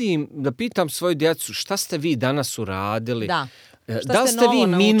 da vidim, da pitam svoju djecu šta ste vi danas uradili. Da li ste vi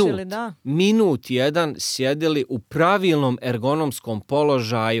minut jedan sjedili u pravilnom ergonomskom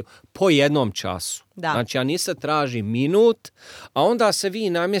položaju po jednom času? Znači, ja nisam traži minut, a onda se vi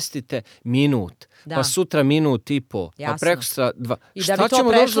namjestite minut, pa sutra minut i po, pa prekosutra 2. Šta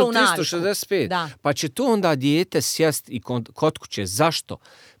ćemo doći do 365? Pa će to onda dijete sjesti i kod kuće. Zašto?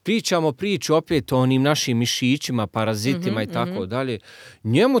 Pričamo priču opet o onim našim mišićima, parazitima i tako dalje.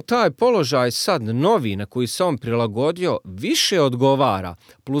 Njemu taj položaj sad novi na koji se on prilagodio više odgovara,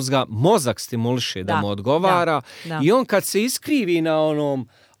 plus ga mozak stimuliše da mu odgovara i on kad se iskrivi na onom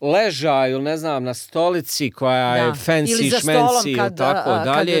ležaju, ne znam, na stolici koja je fancy, ili za stolom šmenci, tako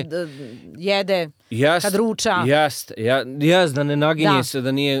dalje. Kad jede, kad ruča. Jest, da ne naginje se,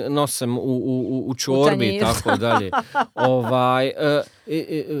 da nije nosem u čorbi i tako dalje.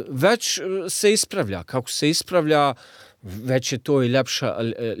 Već se ispravlja. Kako se ispravlja, već je to i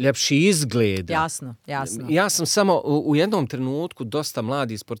ljepši izgled. Jasno. Ja sam samo u jednom trenutku dosta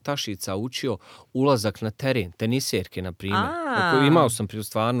mladih sportašica učio ulazak na teren, tenisjerke, na primjer. Imao sam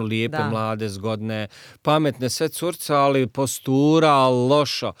stvarno lijepe, mlade, zgodne, pametne, sve curce, ali postura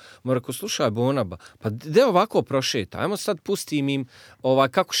loša. Rekao, slušaj, Bonaba, pa gdje ovako prošeta? Ajmo sad pustim im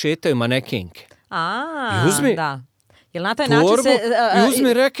kako šetaju manekenke. Jel na taj način se... I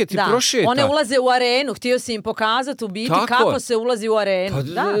uzmi reket i prošetaj. One ulaze u arenu, htio si im pokazati u biti kako se ulazi u arenu.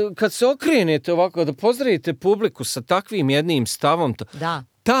 Kad se okrenete ovako, da pozdravite publiku sa takvim jednim stavom,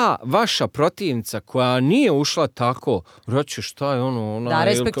 ta vaša protivnica koja nije ušla tako, reći šta je ono, da,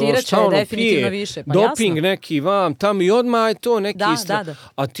 respektirat će definitivno više. Pa doping jasno. neki vam, tam i odmah je to neki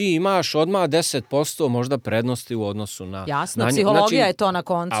a ti imaš odmah 10% možda prednosti u odnosu na... Jasno, psihologija je to na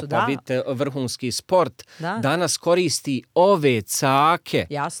koncu, pa vidite, vrhunski sport danas koristi ove cake.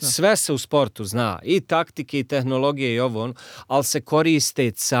 Jasno. Sve se u sportu zna, i taktike, i tehnologije, i ovo, ali se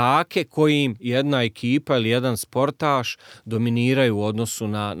koriste cake kojim jedna ekipa ili jedan sportaš dominiraju u odnosu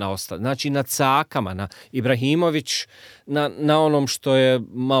na ostale. Znači na cakama, na Ibrahimović, na onom što je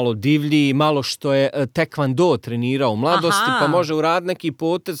malo divlji, malo što je tekvando trenirao u mladosti, pa može uraditi neki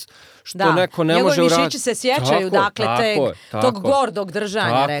potez što neko ne može uraditi. Njegovi mišići se sjećaju, tog gordog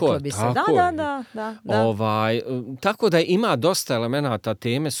držanja, reklo bi se. Da. Tako da ima dosta elemenata,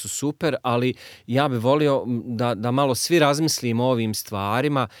 teme su super, ali ja bih volio da malo svi razmislimo o ovim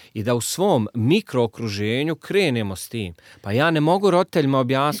stvarima i da u svom mikrookruženju krenemo s tim. Pa ja ne mogu roditeljima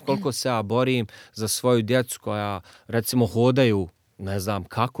objasniti koliko se ja borim za svoju djecu koja, recimo, hodaju, ne znam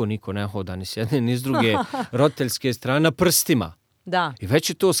kako, niko ne hoda ni s jedne ni s druge roditeljske strane, na prstima. Da. I već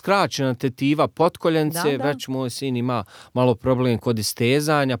je to skraćena tetiva potkoljence, već moj sin ima malo problem kod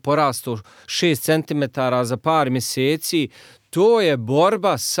istezanja, porasto 6 cm za par mjeseci. To je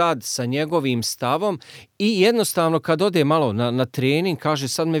borba sad sa njegovim stavom i jednostavno kad ode malo na trening, kaže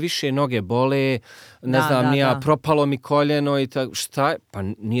sad me više noge bole, ne znam, propalo mi koljeno i tako, šta je? Pa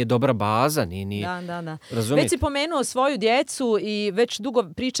nije dobra baza, nije. Da. Razumijete? Već si pomenuo svoju djecu i već dugo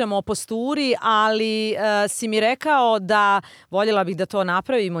pričamo o posturi, ali si mi rekao da, voljela bih da to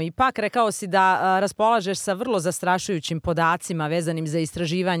napravimo ipak, rekao si da raspolažeš sa vrlo zastrašujućim podacima vezanim za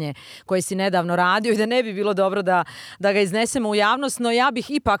istraživanje koje si nedavno radio i da ne bi bilo dobro da ga iznesemo u javnost, no ja bih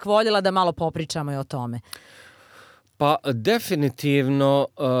ipak voljela da malo popričamo i o tome. Pa definitivno,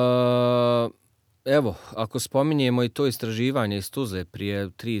 evo, ako spominjemo i to istraživanje iz Tuzle prije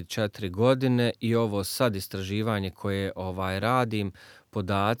 3-4 godine i ovo sad istraživanje koje radim,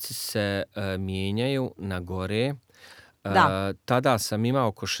 podaci se mijenjaju na gore. Tada sam imao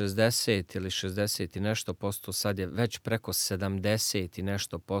oko 60 ili 60 i nešto posto, sad je već preko 70 i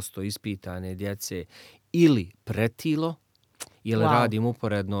nešto posto ispitane djece ili pretilo, ili radim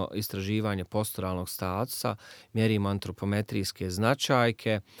uporedno istraživanje posturalnog statusa, mjerimo antropometrijske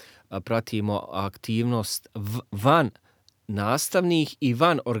značajke, pratimo aktivnost van nastavnih i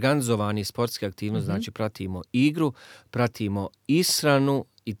van organizovanih sportskih aktivnosti, znači pratimo igru, pratimo ishranu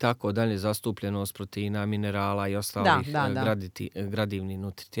i tako dalje, zastupljenost proteina, minerala i ostalih gradivnih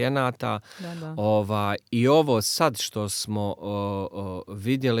nutrijenata. I ovo sad što smo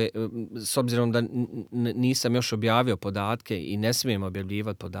vidjeli, s obzirom da nisam još objavio podatke i ne smijem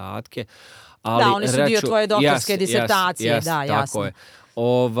objavljivati podatke, ali oni su dio tvoje doktorske disertacije, jasno. Tako je.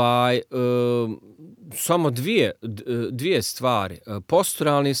 Samo dvije stvari.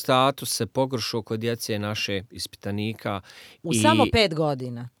 Posturalni status se pogoršao kod djece naše ispitanika. Samo 5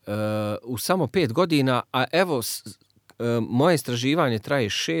 godina? U samo 5 godina, a evo, moje istraživanje traje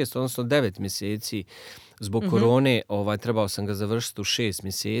 6, odnosno 9 mjeseci. Zbog korone trebao sam ga završiti u 6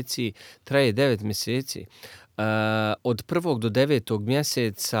 mjeseci, traje 9 mjeseci. Od 1. do 9.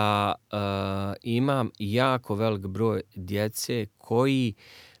 mjeseca imam jako velik broj djece koji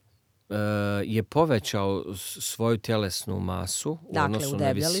je povećao svoju tjelesnu masu u odnosu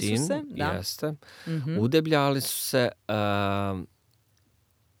na visinu. Su se, da. Jeste. Udebljali su se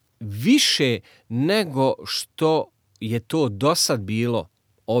više nego što je to do sad bilo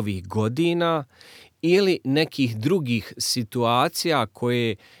ovih godina ili nekih drugih situacija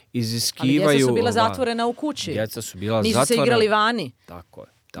koje iziskivaju... Ali djeca su bila zatvorena u kući. Djeca su bila Nisu zatvorena. se igrali vani. Tako je.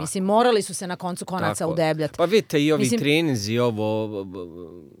 Mislim, morali su se na koncu konaca udebljati. Pa vidite i ovi treninzi,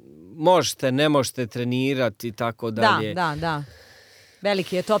 možete, ne možete trenirati i tako dalje. Da.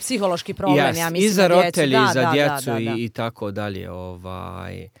 Veliki je to psihološki problem, ja mislim, i za roditelje, i za djecu da. i tako dalje.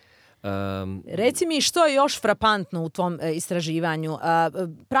 Reci mi što je još frapantno u tom istraživanju.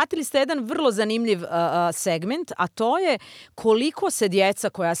 Pratili ste jedan vrlo zanimljiv segment, a to je koliko se djeca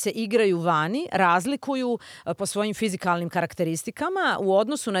koja se igraju vani razlikuju po svojim fizikalnim karakteristikama u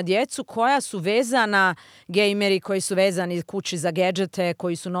odnosu na djecu koja su vezana, gejmeri koji su vezani kući za gedžete,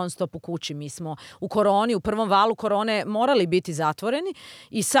 koji su non stop u kući. Mi smo u koroni, u prvom valu korone morali biti zatvoreni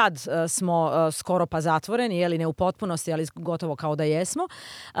i sad smo skoro pa zatvoreni, jeli ne u potpunosti, ali gotovo kao da jesmo.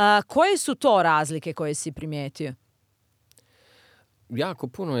 Koje su to razlike koje si primijetio? Jako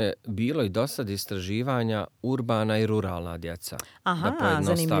puno je bilo i do sad istraživanja urbana i ruralna djeca. Aha,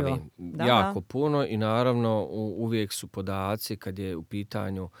 zanimljivo. Jako puno i naravno uvijek su podaci kad je u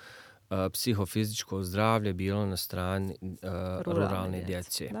pitanju psihofizičko zdravlje bilo na strani ruralne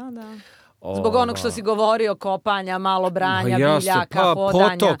djece. Da. Zbog onog što si govorio, kopanja, malo branja, biljaka,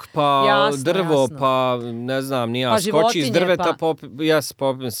 hodanja. Potok, drvo, pa ne znam, nija skoči iz drveta,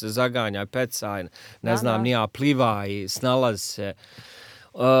 popim se, zaganja, pecaj, ne znam, nija pliva i snalaz se.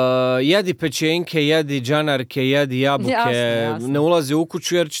 Jedi pečenke, jedi džanarke, jedi jabuke, jasno. Ne ulazi u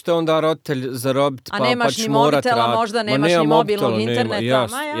kuću jer ćete onda roditelj zarobiti, pa ćeš morat raditi. A nemaš ni mobitela, možda nemaš ni mobilnog interneta.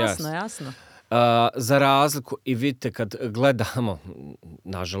 Jasno. Za razliku, i vidite kad gledamo,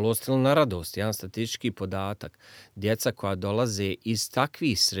 nažalost ili na radost, jedan statistički podatak, djeca koja dolaze iz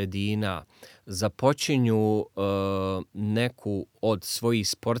takvih sredina započinju neku od svojih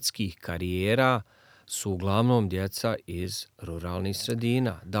sportskih karijera su uglavnom djeca iz ruralnih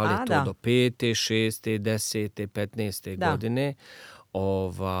sredina. Da li je to do 5., 6., 10., 15. godine?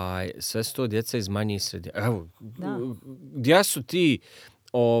 Sve su to djeca iz manjih sredina. Evo, gdje su ti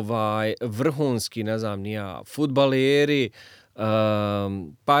vrhunski, ne znam, fudbaleri,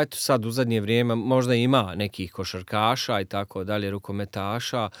 pa eto sad u zadnje vrijeme možda ima nekih košarkaša i tako dalje,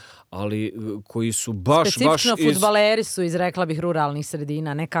 rukometaša, ali koji su baš... Specifično fudbaleri su iz, rekla bih, ruralnih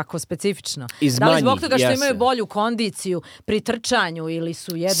sredina, nekako specifično. Da li zbog toga što imaju bolju kondiciju pri trčanju ili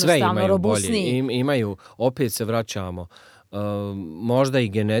su jednostavno robusniji? Imaju, opet se vraćamo, možda i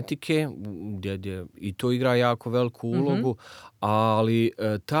genetike, gdje i to igra jako veliku ulogu, ali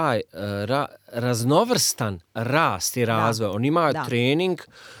taj raznovrstan rast i razvoj, on ima trening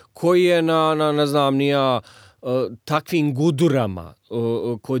koji je na ne znam, takvim gudurama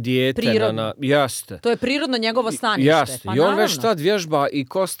kod dijete. Prirodno. Jeste. To je prirodno njegovo stanište. Jeste. Pa, i on već tad vježba i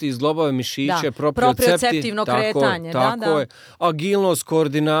kosti iz zglobove mišiće, proprioceptivno kretanje. Tako je. Agilnost,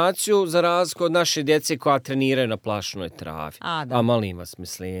 koordinaciju, za razliku od naše djece koja treniraju na plašnoj travi. A malim vas,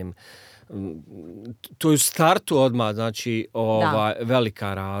 mislim... To je u startu odmah, znači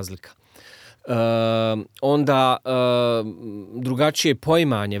velika razlika. onda drugačije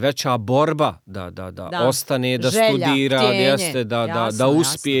poimanje, veća borba da ostane, da želja, studira, htjenje, jeste, da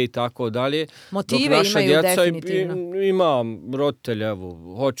uspije i tako dalje. Motive imaju definitivno. Imam roditelj,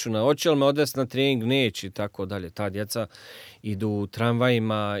 evo, hoće li me odvesti na trening, neće i tako dalje. Ta djeca idu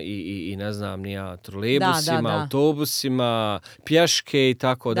tramvajima i ne znam, nija trolejbusima, autobusima, pješke i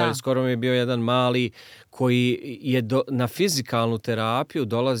tako dalje. Skoro mi je bio jedan mali koji je na fizikalnu terapiju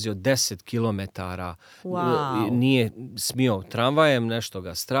dolazio 10 kilometara. Nije smio tramvajem, nešto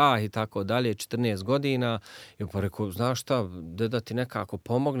ga strah i tako dalje, 14 godina. I pa rekao, znaš šta, da ti nekako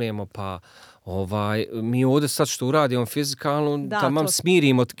pomognemo, pa mi ovdje sad što uradimo fizikalnu, tamam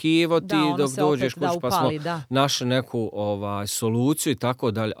smirimo tkivo ti dok dođeš kući, pa smo našli neku soluciju i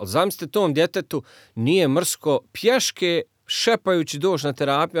tako dalje. Ali zamislite, tom djetetu nije mrsko pješke šepajući doći na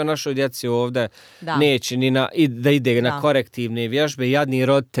terapiju, a našoj djeci ovdje neće ni da ide na korektivne vježbe, jadni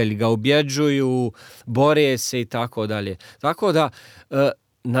roditelji ga ubjeđuju, bore se i tako dalje. Tako da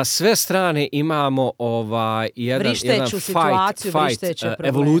na sve strane imamo jedan fight,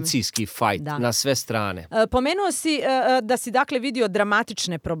 evolucijski fight na sve strane. Pomenuo si da si dakle vidio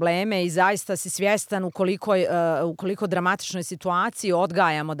dramatične probleme i zaista si svjestan u koliko dramatičnoj situaciji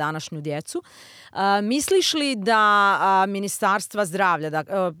odgajamo današnju djecu. Misliš li da ministarstva zdravlja,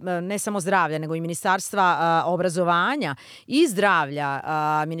 ne samo zdravlja, nego i ministarstva obrazovanja i zdravlja,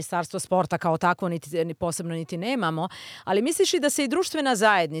 ministarstvo sporta kao takvo posebno niti nemamo, ali misliš li da se i društvena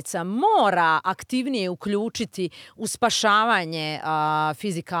zajednica mora aktivnije uključiti u spašavanje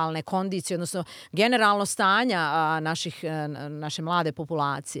fizikalne kondicije, odnosno generalno stanja naše mlade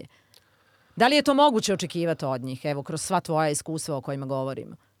populacije? Da li je to moguće očekivati od njih, evo, kroz sva tvoja iskustva o kojima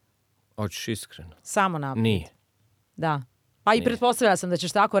govorimo? Hoćeš iskreno? Samo naprijed. Nije. Da. Pa i pretpostavljala sam da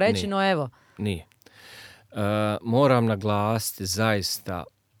ćeš tako reći, no evo. Nije. Moram naglasiti, zaista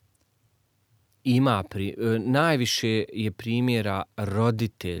najviše je primjera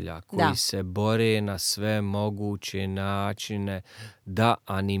roditelja koji se bore na sve moguće načine da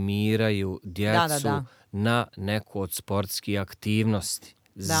animiraju djecu na neku od sportskih aktivnosti.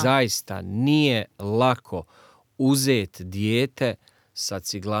 Zaista nije lako uzeti dijete sa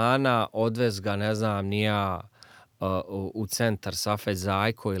Ciglana, odvez ga, ne znam, nija u centar Safet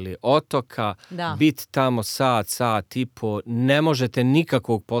Zajko ili Otoka, biti tamo sat i po, ne možete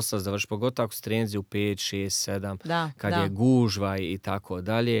nikakvog posla završiti, pogotovo ako su treninzi u 5, 6, 7, kad je gužva i tako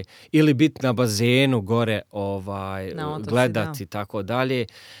dalje, ili biti na bazenu gore gledati i tako dalje.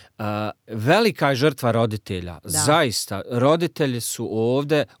 Velika je žrtva roditelja, zaista. Roditelji su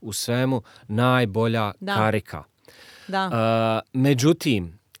ovdje u svemu najbolja karika.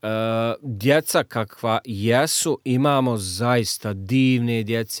 Međutim, djeca kakva jesu, imamo zaista divne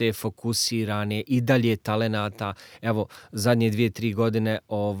djece, fokusirane, i dalje talenata. Evo, zadnje 2-3 godine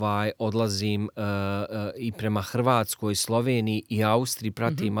odlazim i prema Hrvatskoj, Sloveniji i Austriji,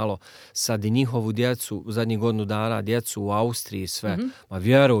 pratim malo sad i njihovu djecu, zadnjih godinu dana djecu u Austriji sve. Ma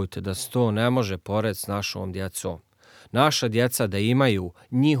vjerujte da se to ne može pored s našom djecom. Naša djeca da imaju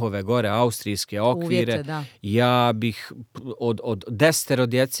njihove gore austrijske okvire, uvjete, ja bih od 10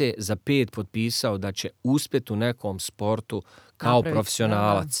 djece za 5 potpisao da će uspjeti u nekom sportu kao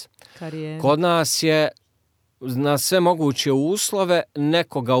profesionalac. Kod nas je na sve moguće uslove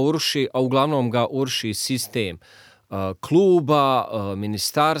nekoga uruši, a uglavnom ga uruši sistem kluba,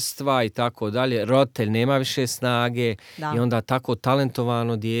 ministarstva i tako dalje. Roditelj nema više snage i onda tako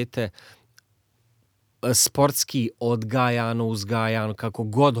talentovano dijete sportski odgajano, uzgajano, kako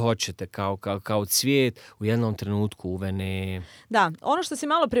god hoćete, kao cvijet, u jednom trenutku uvene. Da, ono što si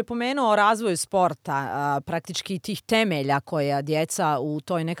malo prije pomenuo o razvoju sporta, praktički tih temelja koja djeca u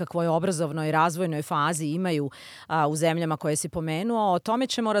toj nekakvoj obrazovnoj razvojnoj fazi imaju u zemljama koje si pomenuo, o tome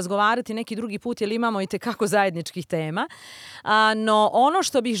ćemo razgovarati neki drugi put jer imamo i tekako zajedničkih tema. No ono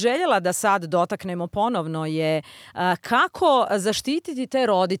što bih željela da sad dotaknemo ponovno je kako zaštititi te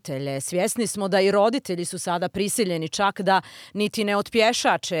roditelje. Svjesni smo da i roditelji su sada prisiljeni čak da niti ne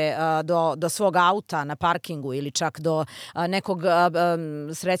otpješače do svog auta na parkingu ili čak do nekog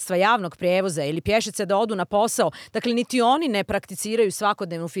sredstva javnog prijevoza ili pješice da odu na posao. Dakle, niti oni ne prakticiraju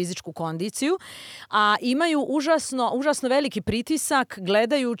svakodnevnu fizičku kondiciju, a imaju užasno veliki pritisak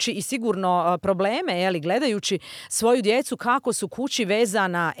gledajući i sigurno probleme, gledajući svoju djecu kako su kući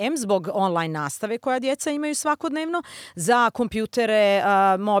vezana zbog online nastave koja djeca imaju svakodnevno za kompjutere,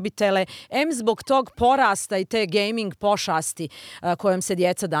 mobitele, zbog tog porasta i te gaming pošasti kojom se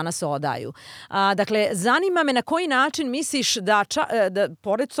djeca danas odaju. Dakle, zanima me na koji način misliš da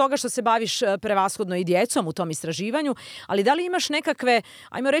pored toga što se baviš prevashodno i djecom u tom istraživanju, ali da li imaš nekakve,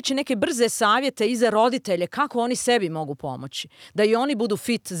 ajmo reći, neke brze savjete i za roditelje kako oni sebi mogu pomoći? Da i oni budu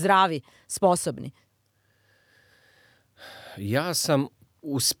fit, zdravi, sposobni. Ja sam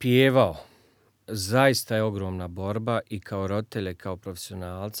uspijevao, zaista je ogromna borba i kao roditelj, kao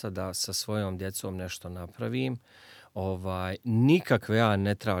profesionalca da sa svojom djecom nešto napravim. Nikakve ja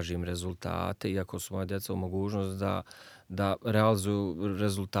ne tražim rezultate, iako su moja djeca u mogućnost da realizuju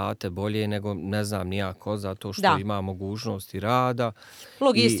rezultate bolje nego ne znam nijako, zato što ima mogućnosti rada.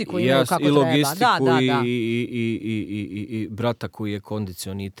 Logistiku imaju kako treba. Logistiku i brata koji je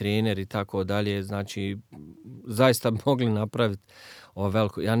kondicioni trener i tako dalje. Znači, zaista mogli napraviti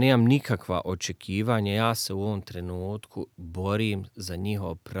veliko. Ja nemam nikakva očekivanja, ja se u ovom trenutku borim za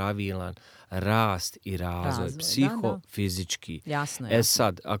njihov pravilan rast i razvoj, psihofizički. Jasno.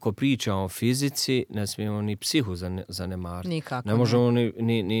 Sad, ako pričamo o fizici, ne smijemo ni psihu zanemariti. Nikako. Ne možemo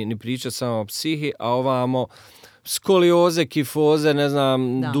ni pričati samo o psihi, a ovamo skolioze, kifoze, ne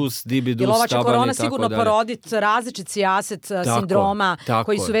znam, dus, dibidus, tabani i tako dalje. Jer ova će korona sigurno poroditi različit sijaset sindroma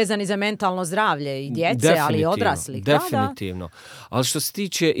koji su vezani za mentalno zdravlje i djece, ali i odraslih. Definitivno. Ali što se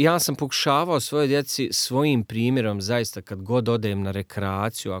tiče, ja sam pokušavao svoje djeci svojim primjerom, zaista kad god odem na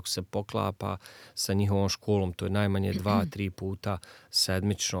rekreaciju, ako se poklapa sa njihovom školom, to je najmanje 2-3 puta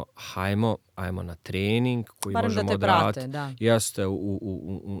sedmično, hajmo na trening koji možemo odraditi. Jeste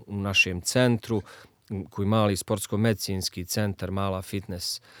u našem centru, koji mali sportsko-medicinski centar, mala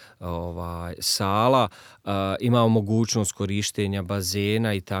fitness sala, imao mogućnost korištenja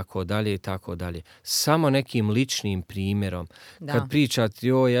bazena i tako dalje i tako dalje. Samo nekim ličnim primjerom. Kad pričate,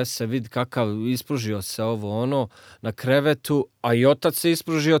 ja se vidi kakav ispružio se ovo ono na krevetu, a i otac se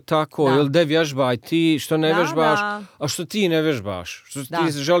ispružio tako, ili de vježbaj ti, što ne vježbaš, a što ti ne vježbaš, što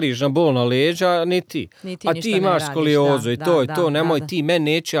ti žališ na bolna leđa, ni ti. A ti imaš skoliozu i to je to, nemoj ti, men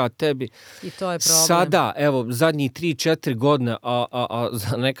neće, a tebi. I to je problem. Sada, evo, zadnjih 3-4 godine, a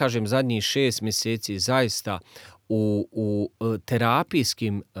ne kažem zadnjih 6 mjeseci, zaista u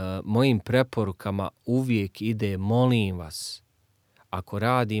terapijskim mojim preporukama uvijek ide, molim vas, ako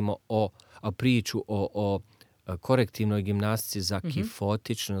radimo priču o korektivnoj gimnastici za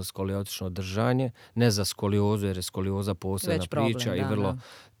kifotično, skoliotično držanje, ne za skoliozu, jer je skolioza posebna priča i vrlo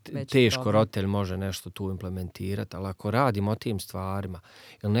teško roditelj može nešto tu implementirati, ali ako radimo o tim stvarima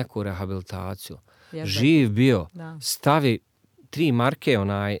ili neku rehabilitaciju, živ bio, stavi 3 marke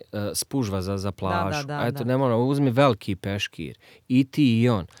spužva za plažu. Eto, ne mora, uzmi veliki peškir. I ti i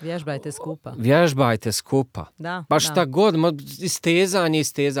on. Vježbajte skupa. Pa šta god, istezanje.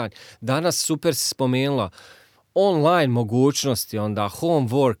 Danas super si spomenula online mogućnosti, onda home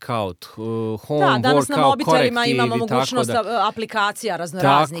workout, danas na mobitelima imamo mogućnost aplikacija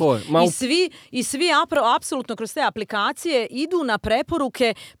raznoraznih. I svi apsolutno kroz te aplikacije idu na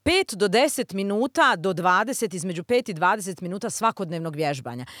preporuke 5 do 10 minuta do 20, između 5 i 20 minuta svakodnevnog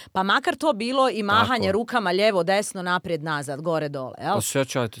vježbanja. Pa makar to bilo i mahanje rukama lijevo, desno, naprijed, nazad, gore, dole.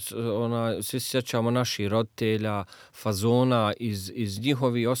 Svi se sjećamo naših roditelja, fazona iz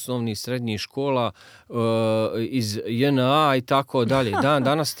njihovih osnovnih srednjih škola, iz JNA i tako dalje.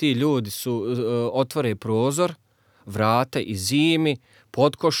 Danas ti ljudi otvore prozor, vrate i zimi,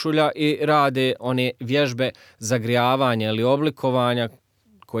 podkošulja i rade one vježbe zagrijavanja ili oblikovanja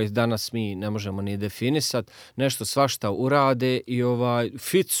koje danas mi ne možemo ni definisati. Nešto svašta urade i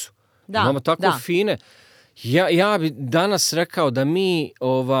ficu. Imamo tako fine. Ja bi danas rekao da mi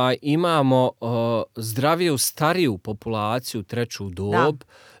imamo zdraviju, stariju populaciju, treću dob,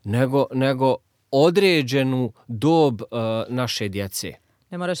 nego određenu dob naše djece.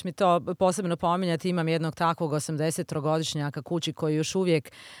 Ne moraš mi to posebno pominjati, imam jednog takvog 83-godišnjaka kući koji još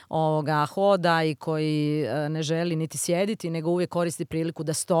uvijek hoda i koji ne želi niti sjediti, nego uvijek koristi priliku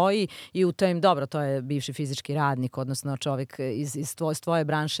da stoji i u tom, dobro, to je bivši fizički radnik, odnosno čovjek iz tvoje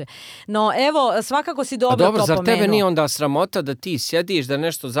branše. No evo, svakako si dobro to pomenuo. Zar tebe nije onda sramota da ti sjediš, da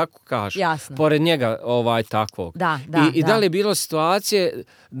nešto zakukaš pored njega takvog? I da li je bilo situacije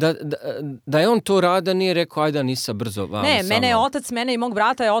da je on to rada, nije rekao, ajde Anisa brzo vam Ne, mene i mog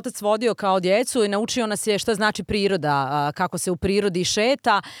brata je otac vodio kao djecu i naučio nas je šta znači priroda, kako se u prirodi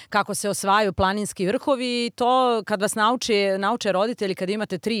šeta, kako se osvajaju planinski vrhovi i to kad vas nauče roditelji kad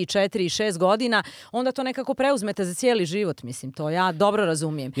imate 3, 4 i 6 godina, onda to nekako preuzmete za cijeli život, mislim, to ja dobro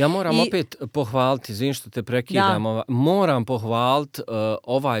razumijem. Ja moram opet pohvaliti, izvim što te prekidam, moram pohvaliti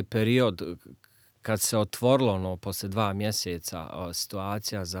ovaj period kad se otvorilo poslije 2 mjeseca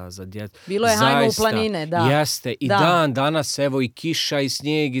situacija za djecu. Bilo je hajmo u planine, da. Jeste, i dan danas, evo i kiša i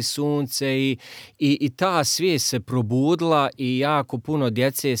snijeg i sunce i ta svijest se probudila i jako puno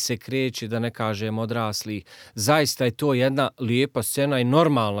djece se kreće, da ne kažem odraslih. Zaista je to jedna lijepa scena i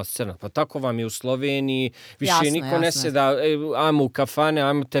normalna scena. Pa tako vam je u Sloveniji, više niko ne sjeda, ajmo u kafane,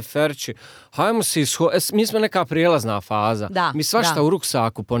 ajmo teferči, hajmo se mi smo neka prijelazna faza. Mi svašta u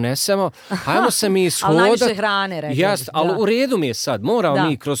ruksaku ponesemo, hajmo se mi ishodat. Ali najviše hrane, rekli. Ali u redu mi je sad, moramo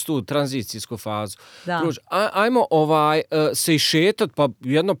mi kroz tu tranzicijsku fazu. Ajmo se išetat, pa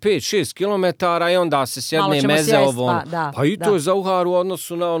jedno 5-6 kilometara i onda se sjedne meze ovo. Pa i to je za uhar u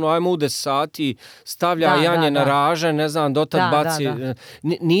odnosu na ono, ajmo u 10 sati, stavlja janje na raže, ne znam, dotad baci.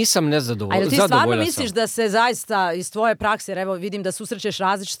 Nisam nezadovoljan. A ti stvarno misliš da se zaista iz tvoje prakse, jer evo vidim da susrećeš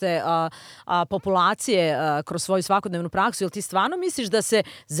različite populacije kroz svoju svakodnevnu praksu, jel ti stvarno misliš da se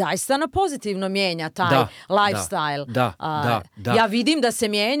zaista na pozitivno mijenja taj lifestyle? Da. Ja vidim da se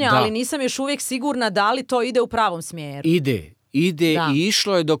mijenja, ali nisam još uvijek sigurna da li to ide u pravom smjeru. Ide i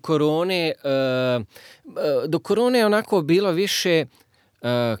išlo je do korone. Do korone je onako bilo više,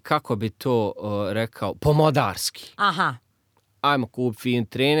 kako bi to rekao, pomodarski. Aha. Ajmo kup fin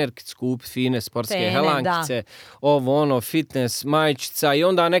trenerkic, kup fine sportske helankice, ovo ono, fitness majčica i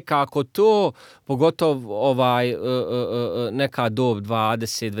onda nekako to, pogotovo neka dob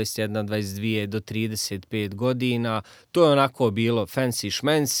 20, 21, 22 do 35 godina, to je onako bilo fancy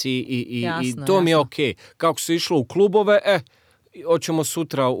šmensi i to mi je okej. Kako se išlo u klubove, hoćemo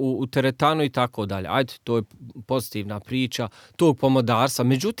sutra u teretanu i tako dalje. Ajde, to je pozitivna priča tog pomodarstva.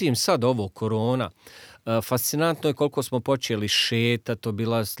 Međutim, sad ovo korona, fascinantno je koliko smo počeli šetati,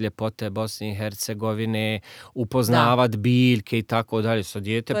 obilazit ljepote Bosne i Hercegovine, upoznavat biljke i tako dalje. Sa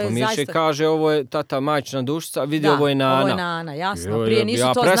dijete pomiješe i kaže ovo je tata majčina dušica, vidi ovo je Nana. Ovo je Nana, jasno. Prije nisu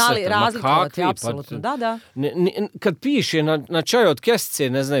to znali razlikovati, apsolutno. Da. Kad piše na čaju od kesice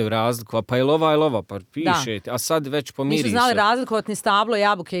ne znaju razlikovati, pa je lova, pa piše, a sad već pomiri se. Nisu znali razlikovati ni stablo,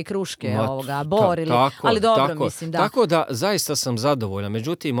 jabuke i kruške, borili, ali dobro mislim, da. Tako da zaista sam zadovoljan.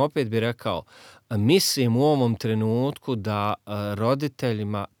 Međutim, opet bih rekao, mislim u ovom trenutku da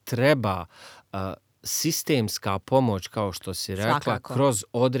roditeljima treba sistemska pomoć, kao što si rekla, svakako, kroz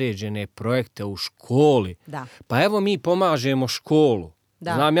određene projekte u školi. Da. Pa evo mi pomažemo školu.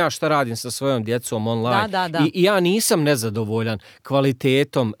 Da. Znam ja šta radim sa svojom djecom online. I ja nisam nezadovoljan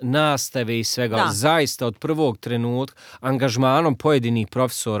kvalitetom nastave i svega. Zaista od prvog trenutka angažmanom pojedinih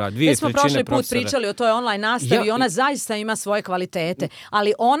profesora, 2/3 profesora. Mi smo prošli put pričali o toj online nastavi i ona zaista ima svoje kvalitete,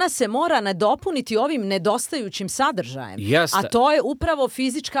 ali ona se mora nadopuniti ovim nedostajućim sadržajem. A to je upravo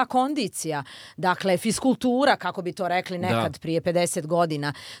fizička kondicija. Dakle, fiskultura, kako bi to rekli nekad prije 50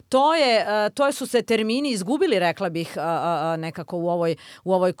 godina. To su se termini izgubili, rekla bih, nekako u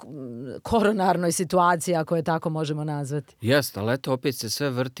ovoj koronarnoj situaciji, ako je tako možemo nazvati. Jeste, ali eto opet se sve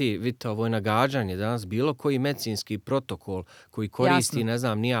vrti, vidite, ovo je nagađanje danas, bilo koji medicinski protokol koji koristi, ne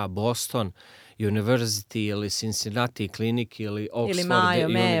znam, nija Boston University ili Cincinnati klinik ili Oxford ili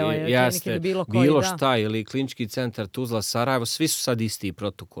Mayo ili bilo koji, bilo šta, ili klinički centar Tuzla, Sarajevo, svi su sad isti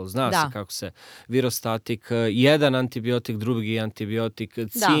protokol. Zna se kako se virostatik, jedan antibiotik, drugi antibiotik,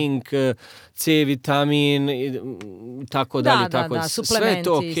 cink, C vitamin, tako dalje, tako dalje. Sve je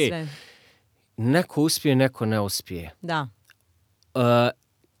to okej. Sve. Neko uspije, neko ne uspije. Da.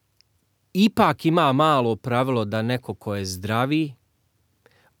 Ipak ima malo pravilo da neko ko je zdravi,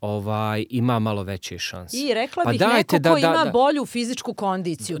 ima malo veće šanse. I rekla bih neko ko ima bolju fizičku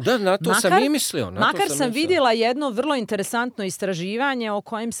kondiciju. Na to sam i mislio. Makar sam vidjela jedno vrlo interesantno istraživanje o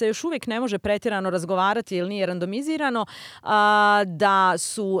kojem se još uvijek ne može pretjerano razgovarati jer nije randomizirano, da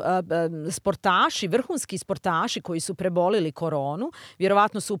su sportaši, vrhunski sportaši koji su prebolili koronu,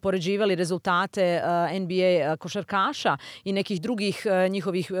 vjerovatno su upoređivali rezultate NBA košarkaša i nekih drugih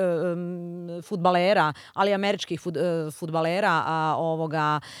njihovih fudbalera, ali američkih fudbalera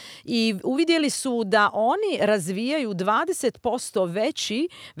i uvidjeli su da oni razvijaju 20%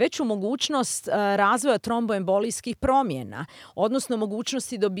 veću mogućnost razvoja tromboembolijskih promjena, odnosno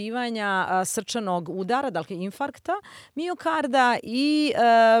mogućnosti dobivanja srčanog udara, dakle infarkta miokarda i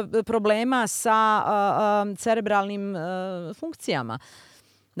problema sa cerebralnim funkcijama.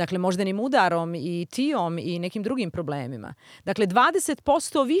 Dakle, moždanim udarom i tijom i nekim drugim problemima. Dakle,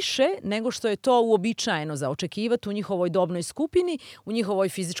 20% više nego što je to uobičajeno za očekivati u njihovoj dobnoj skupini, u njihovoj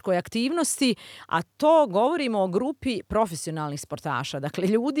fizičkoj aktivnosti, a to govorimo o grupi profesionalnih sportaša. Dakle,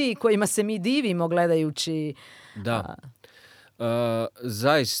 ljudi kojima se mi divimo gledajući... Da,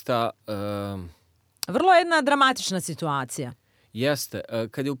 zaista... Vrlo jedna dramatična situacija. Jeste.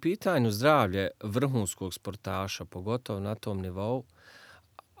 Kad je u pitanju zdravlje vrhunskog sportaša, pogotovo na tom nivou,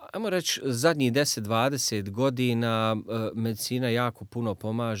 ajmo reći, zadnjih 10-20 godina medicina jako puno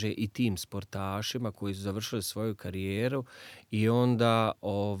pomaže i tim sportašima koji su završili svoju karijeru i onda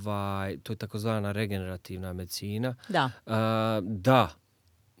to je takozvana regenerativna medicina. Da,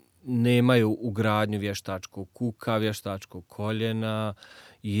 nemaju ugradnju vještačkog kuka, vještačkog koljena,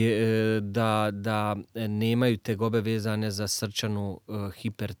 da nemaju tegobe vezane za srčanu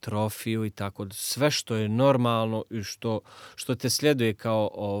hipertrofiju i tako. Sve što je normalno i što te sljeduje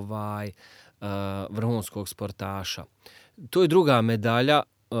kao vrhunskog sportaša. To je druga medalja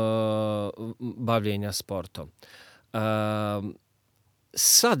bavljenja sportom.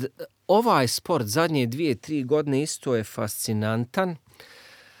 Sad, ovaj sport zadnje 2-3 godine isto je fascinantan.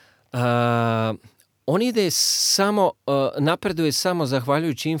 On ide samo, napreduje samo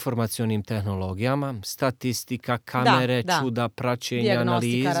zahvaljujući informacionim tehnologijama, statistika, kamere, čuda, praćenja,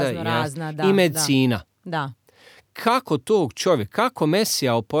 analize i medicina. Da. Kako tog čovjeka, kako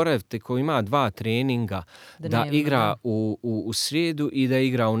Mesija oporaviti koji ima 2 treninga da igra u srijedu i da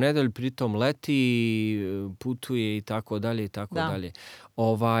igra u nedjelju, pritom leti, putuje i tako dalje i tako dalje.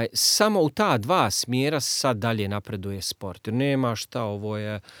 Samo u ta 2 smjera sad dalje napreduje sport. Nema šta, ovo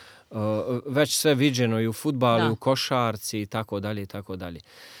je već sve viđeno i u fudbalu, i u košarci i tako dalje i tako dalje.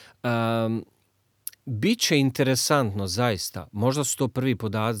 Biće interesantno zaista, možda su to prvi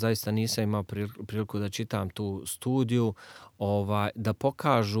podaci, zaista nisam imao priliku da čitam tu studiju, da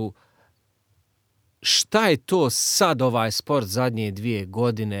pokažu šta je to sad ovaj sport zadnje 2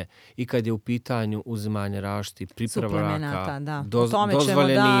 godine i kad je u pitanju uzimanje različitih pripravaka,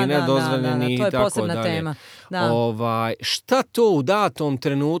 dozvoljeni i nedozvoljeni i tako dalje. To je posebna tema. Šta to u datom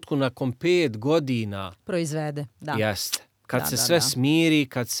trenutku nakon 5 godina proizvede? Jeste. Kad se sve smiri,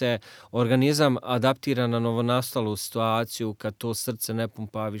 kad se organizam adaptira na novonastalu situaciju, kad to srce ne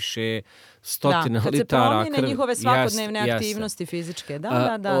pumpa više 100 litara krvi. Kad se promijene njihove svakodnevne aktivnosti fizičke.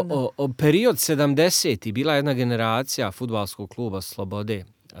 Period 70. bila jedna generacija fudbalskog kluba Slobode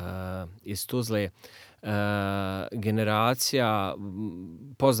iz Tuzle. Generacija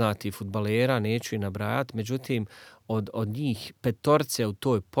poznatih fudbalera, neću i nabrajati, međutim od njih 5 u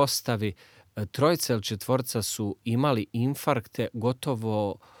toj postavi 3 ili 4 su imali infarkte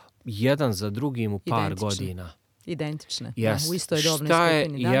gotovo jedan za drugim u par godina. Identične. U istoj dobnoj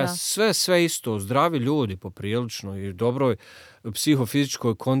skupini. Sve isto. Zdravi ljudi poprilično i dobroj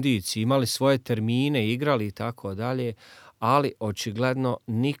psihofizičkoj kondiciji. Imali svoje termine, igrali i tako dalje. Ali očigledno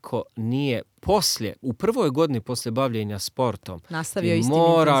niko nije u prvoj godini poslije bavljenja sportom nastavio istim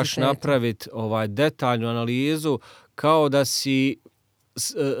moraš napraviti detaljnu analizu kao da si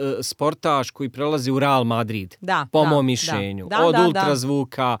sportaš koji prelazi u Real Madrid, po mom mišljenju. Od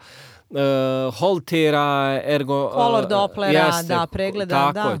ultrazvuka, holtera, color Dopplera,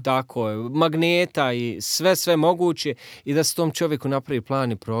 pregleda. Tako je, magneta i sve moguće i da se tom čovjeku napravi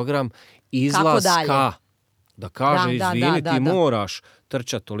plan i program izlaska. Da kaže, izvini, ti moraš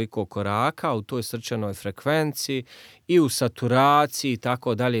trčati toliko koraka u toj srčanoj frekvenciji i u saturaciji i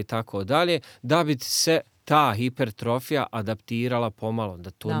tako dalje, da bi se ta hipertrofija adaptirala pomalo,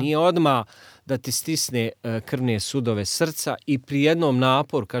 da to nije odmah da ti stisne krvne sudove srca i pri jednom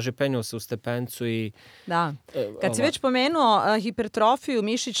naporu, kaže, penjao se u stepencu i... Da, kad si već pomenuo hipertrofiju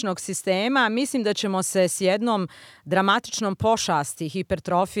mišićnog sistema, mislim da ćemo se s jednom dramatičnom pošasti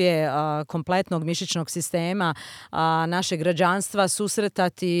hipertrofije kompletnog mišićnog sistema našeg građanstva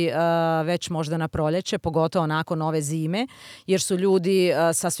susretati već možda na proljeće, pogotovo nakon ove zime, jer su ljudi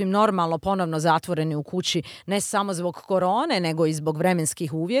sasvim normalno ponovno zatvoreni u kući, ne samo zbog korone, nego i zbog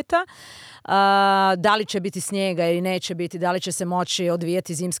vremenskih uvjeta. Da li će biti snijega ili neće biti, da li će se moći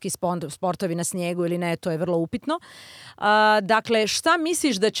odvijati zimski sportovi na snijegu ili ne, to je vrlo upitno. Dakle, šta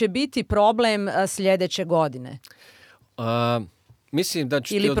misliš da će biti problem sljedeće godine? Mislim da ću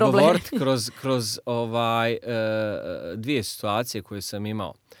ti odgovoriti kroz 2 situacije koje sam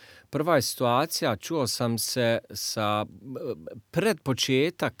imao. Prva je situacija, čuo sam se pred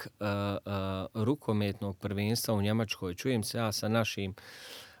početak rukometnog prvenstva u Njemačkoj, čujem se ja sa našim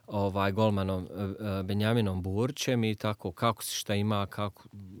golmanom Benjaminom Burčem i tako, kako si šta ima, kako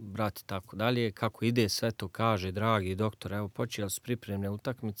brati tako dalje, kako ide sve to, kaže, dragi doktor, evo počeli su pripremne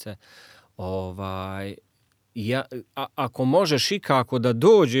utakmice, ako možeš ikako da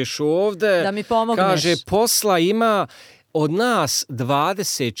dođeš ovdje, da mi pomogneš. Kaže, posla ima. Od nas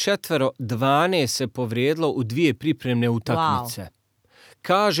 24, 12 se povrijedilo u 2 pripremne utakmice. Wow.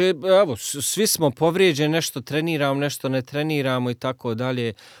 kaže, evo, svi smo povrijeđeni, nešto treniramo, nešto ne treniramo i tako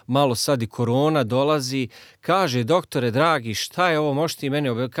dalje, malo sad i korona dolazi, kaže, doktore dragi, šta je ovo, možete i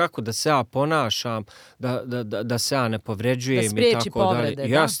meni kako da se ja ponašam, da se ja ne povređujem i tako povrede, dalje.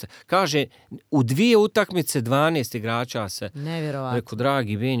 Jasne. Kaže, u 2 utakmice 12 igrača se. Nevjerovatno. Rekao,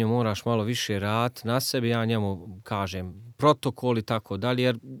 dragi Benjo, moraš malo više raditi na sebi, ja njemu kažem protokol i tako dalje,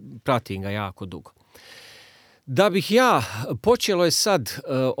 jer pratim ga jako dugo. Da bih ja, počelo je sad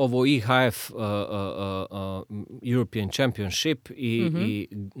ovo IHF European Championship i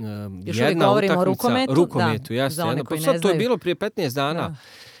jedna utakmica rukometu, jasno. Sad to je bilo prije 15 dana. Da.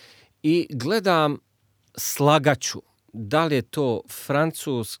 I gledam slagaču, da li je to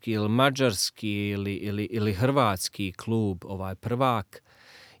francuski ili mađarski ili hrvatski klub, prvak,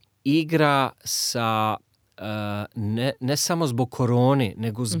 igra sa ne samo zbog korone,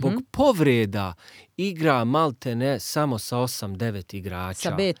 nego zbog povreda igra malte ne samo sa 8-9 igrača.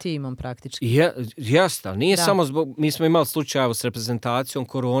 Sa B timom praktički. Jasno, nije samo zbog, mi smo imali slučajeva s reprezentacijom,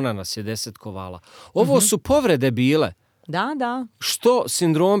 korona nas je desetkovala. Ovo su povrede bile. Da. Što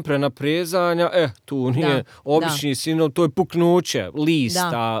sindrom prenaprezanja, tu nije obični sindrom, to je puknuće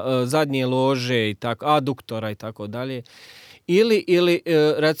lista, zadnje lože i tako, aduktora i tako dalje. Ili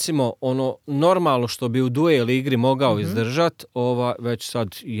recimo ono normalno što bi u duel igri mogao izdržati, već sad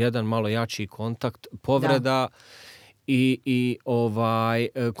jedan malo jači kontakt, povreda i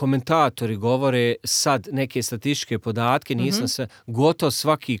komentatori govore sad neke statističke podatke, nisam se, gotovo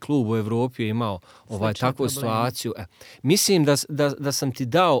svaki klub u Evropi je imao takvu situaciju. Mislim da sam ti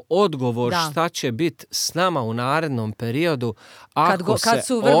dao odgovor šta će biti s nama u narednom periodu kad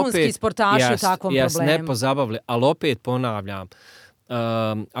su vrhunski sportaši u takvom problemu. Ne pozabavili, ali opet ponavljam,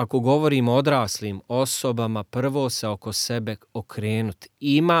 ako govorimo o odraslim osobama, prvo se oko sebe okrenuti.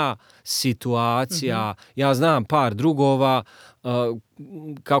 Ima situacija, ja znam par drugova,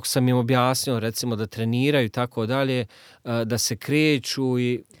 kako sam im objasnio, recimo da treniraju i tako dalje, da se kreću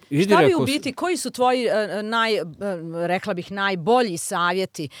i šta bi u biti, koji su tvoji rekla bih najbolji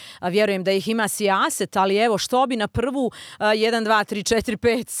savjeti? Vjerujem da ih ima sijaset, ali evo što bi na prvu 1, 2, 3,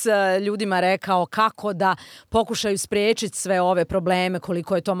 4, 5 ljudima rekao kako da pokušaju spriječiti sve ove probleme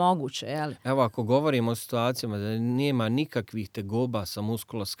koliko je to moguće, je li? Evo ako govorimo o situacijama da nema nikakvih tegoba sa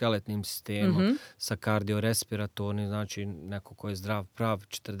muskuloskeletnim sistemom, sa kardiorespiratornim, znači neko ko je zdrav prav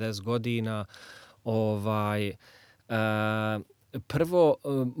 40 godina, prvo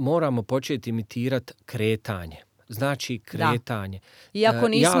moramo početi imitirati kretanje. Znači kretanje. Iako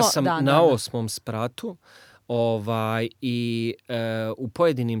nismo, ja sam na 8. spratu i u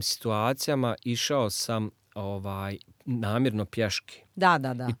pojedinim situacijama išao sam namjerno pješke. Da.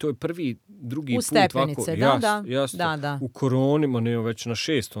 I to je prvi, drugi put stepenice, jasno. U koroni, već na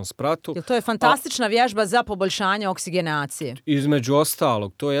 6. spratu. To je fantastična vježba za poboljšanje oksigenacije. Između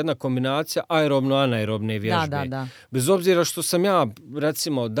ostalog, to je jedna kombinacija aerobno-anaerobne vježbe. Da. Bez obzira što sam ja,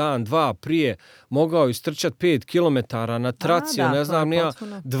 recimo, dan, 2 prije mogao istrčati 5 km na traci, ne znam, ja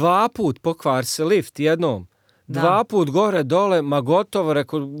 2 put pokvar se lift jednom. 2 put gore, dole, ma gotovo,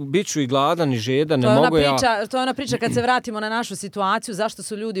 rekao, bit ću i gladan i žedan, ne mogu ja... To je ona priča kad se vratimo na našu situaciju, zašto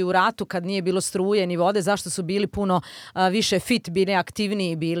su ljudi u ratu kad nije bilo struje ni vode, zašto su bili puno više fit, bili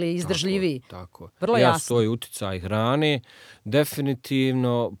aktivniji, bili izdržljiviji. Tako. Vrlo jasno. To je uticaj hrane,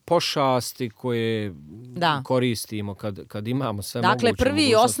 definitivno pošasti koje koristimo kad imamo sve moguće. Dakle, prvi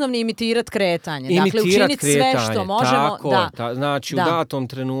i osnovni imitirat kretanje. Dakle, učiniti sve što možemo. Znači, u datom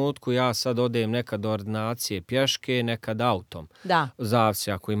trenutku ja sad odem nekad do ordinacije pješke, nekad autom.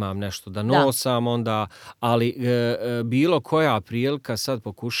 Zavisi ako imam nešto da nosam, onda, ali bilo koja prilika sad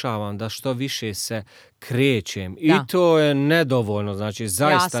pokušavam da što više se krećem. I to je nedovoljno, znači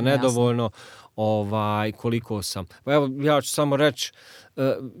zaista nedovoljno. Koliko sam. Evo, ja ću samo reći,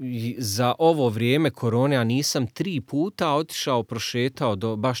 za ovo vrijeme korone, ja nisam 3 puta otišao, prošetao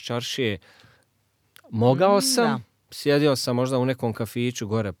do baš čaršije. Mogao sam, sjedio sam možda u nekom kafiću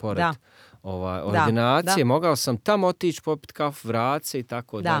gore pored ordinacije, mogao sam tamo otići, popiti kafu, vrat se i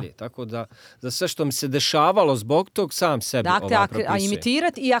tako dalje. Tako da, za sve što mi se dešavalo zbog tog, sam sebi propisujem. A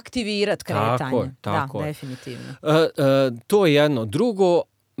imitirati i aktivirati kretanje. Tako. Da, definitivno. To je jedno. Drugo,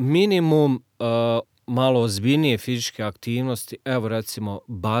 minimum malo ozbiljnije fizičke aktivnosti, evo recimo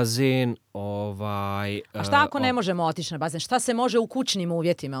bazen, A šta ako ne možemo otići na bazen? Šta se može u kućnim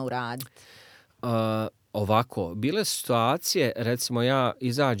uvjetima uraditi? Ovako, bile situacije, recimo ja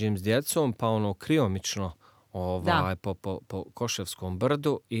izađem s djecom, pa kriomično po Koševskom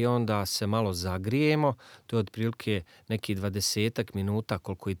brdu i onda se malo zagrijemo, to je otprilike neki 20 minuta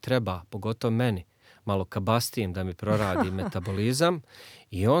koliko i treba, pogotovo meni, malo kabastim da mi proradi metabolizam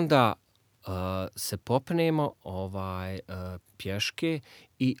i onda se popnemo pješke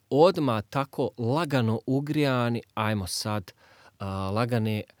i odmah tako lagano ugrijani, ajmo sad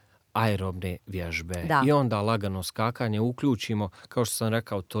lagane aerobne vježbe. I onda lagano skakanje uključimo, kao što sam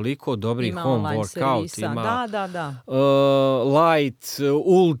rekao, toliko dobrih home workout ima. Light,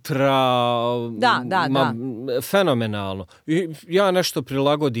 ultra, fenomenalno. I ja nešto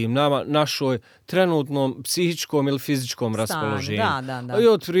prilagodim našoj trenutnom psihičkom ili fizičkom raspoloženju. I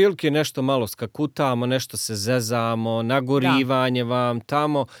otprilike nešto malo skakutamo, nešto se zezamo, nagorivanje vam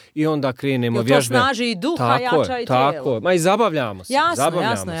tamo i onda krenemo vježbe. To snaži i duha, jača i tijelo. Ma i zabavljamo se.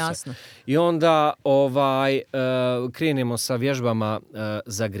 Jasno. I onda krenemo sa vježbama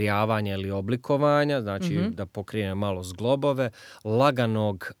zagrijavanja ili oblikovanja, znači da pokrenemo malo zglobove,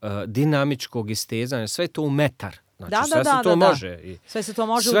 laganog dinamičkog istezanja, sve to u metar. Znači, sve se to može. Sve se to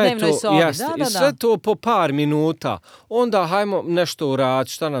može u dnevnoj sobi. I sve to po par minuta. Onda hajmo nešto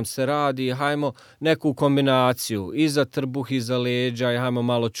uraditi, šta nam se radi, hajmo neku kombinaciju i za trbuh i za leđa, i hajmo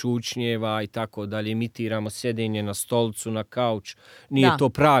malo čučnjeva i tako dalje. Imitiramo sjedenje na stolicu, na kauč. Nije to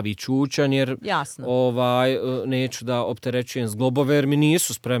pravi čučanj jer neću da opterećujem zglobove jer mi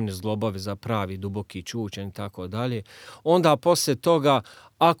nisu spremni zglobovi za pravi duboki čučanj i tako dalje. Onda poslije toga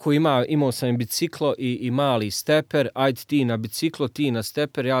ako imao sam biciklo i mali steper, ajde ti na biciklo, ti na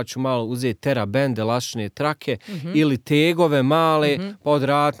steper, ja ću malo uzeti TheraBand, elastične trake ili tegove male, pa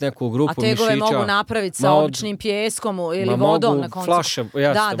odraditi neku grupu mišića. A tegove mogu napraviti sa običnim pijeskom ili vodom na koncu. Flaše,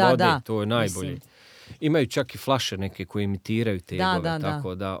 vode, to je najbolje. Imaju čak i flaše neke koje imitiraju tegove,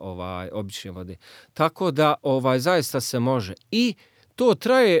 tako da obične vode. Tako da zaista se može. I to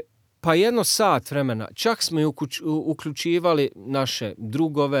traje pa 1 sat vremena. Čak smo i uključivali naše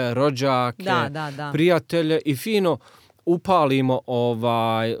drugove, rođake, prijatelje i fino upalimo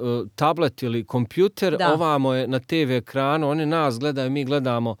tablet ili kompjuter, ovamo je na TV ekranu, oni nas gledaju, mi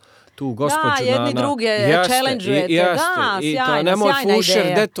gledamo tu gospođu jedni druge challenge-ujete. Sjajna nemoj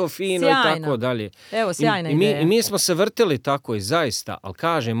fušer, de to fino i tako dalje. Evo, sjajna ideja. I mi smo se vrtili tako i zaista, ali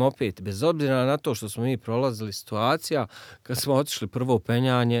kažem opet, bez obzira na to što smo mi prolazili situacija, kad smo otišli prvo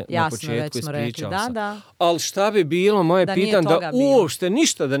penjanje, na početku ispričao sam. Ali šta bi bilo, moje pitanje, da uopšte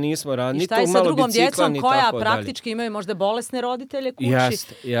ništa da nismo radili. I šta je sa drugom djecom koja praktički imaju možda bolesne roditelje kući,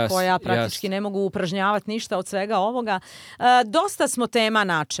 koja praktički ne mogu upražnjavati ništa od svega ovoga. Dosta smo tema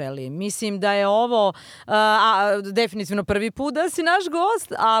načeli. Mislim da je ovo definitivno prvi put da si naš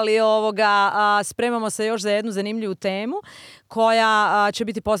gost, ali spremamo se još za jednu zanimljivu temu koja će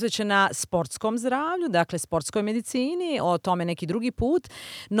biti posvećena sportskom zdravlju, dakle sportskoj medicini, o tome neki drugi put.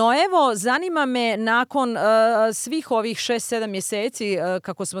 No evo, zanima me nakon svih ovih 6-7 mjeseci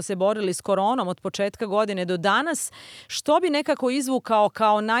kako smo se borili s koronom od početka godine do danas, što bi nekako izvukao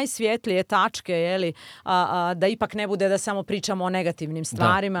kao najsvjetlije tačke, da ipak ne bude da samo pričamo o negativnim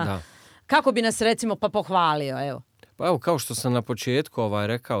stvarima. Da. Kako bi nas recimo pohvalio, evo? Pa evo, kao što sam na početku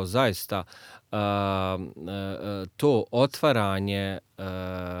rekao, zaista to otvaranje,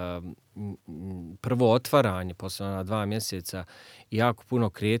 prvo otvaranje posle 2 mjeseca i jako puno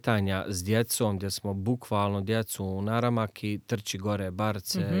kretanja s djecom, gdje smo bukvalno djecu u naramaki, trči gore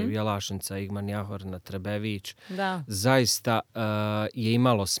Barce, Bjelašnica, Igman Jahorna, Trebević. Zaista je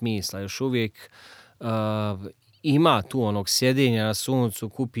imalo smisla. Još uvijek ima tu onog sjedenja na suncu,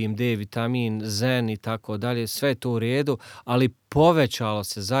 kupim D vitamin, zen i tako dalje, sve to u redu, ali povećalo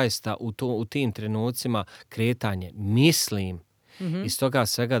se zaista u tim trenucima kretanje. Mislim, iz toga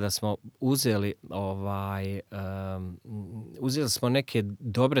svega da smo uzeli smo neke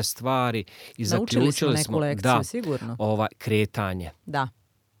dobre stvari i zaključili smo lekciju, sigurno. Kretanje. Da.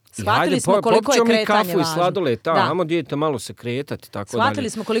 Shvatili smo koliko je kretanje važno. Kafu i sladoled, ajmo dijete malo se kretati, tako dalje. Shvatili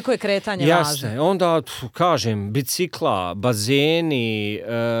smo koliko je kretanje važno. Onda, kažem, bicikla, bazeni,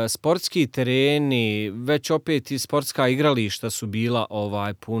 sportski tereni, već opet i sportska igrališta su bila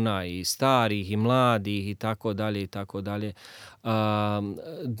puna i starih i mladih i tako dalje i tako dalje.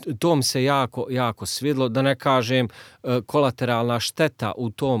 To mi se jako svidlo, da ne kažem kolateralna šteta u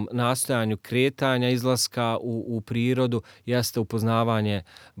tom nastojanju kretanja, izlaska u prirodu jeste upoznavanje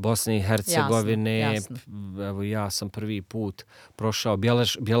Bosne i Hercegovine. Jasno. Evo, ja sam prvi put prošao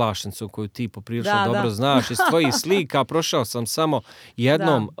Bjelašnicu koju ti poprilično dobro znaš. Iz tvojih slika prošao sam samo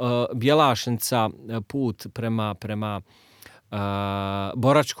jednom Bjelašnica put prema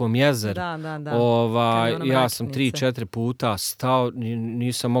Boračkom jezeru. Ja sam 3-4 puta stao,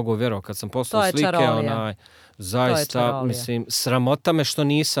 nisam mogao vjerovati kad sam poslao slike. Zaista, mislim, sramota me što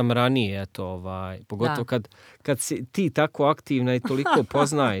nisam ranije, pogotovo kad si ti tako aktivna i toliko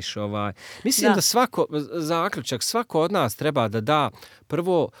poznaješ. Mislim da svako od nas treba da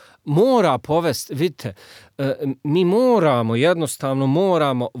prvo mora povesti, vidite, mi jednostavno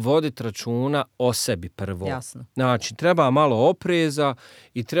moramo voditi računa o sebi prvo. Jasno. Znači, treba malo opreza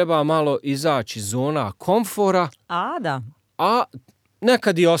i treba malo izaći iz zona komfora. A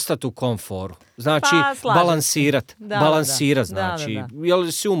nekad i ostati u komforu. Znači, balansirati. Znači,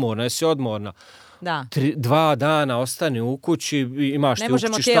 jel si umorna, jesi odmorna? 2 dana ostani u kući, imaš ti ne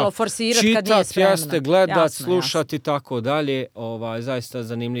možemo tijelo forsirati kad nije spremno. Čitati, gledati, slušati i tako dalje. Zaista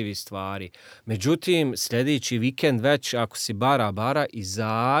zanimljivi stvari. Međutim, sljedeći vikend već, ako si bara,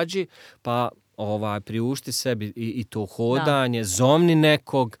 izađi, pa priušti sebi i to hodanje, zovni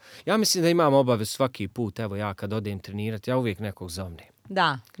nekog. Ja mislim da imam obavezu svaki put, evo ja kad odem trenirati, ja uvijek nekog zovnim.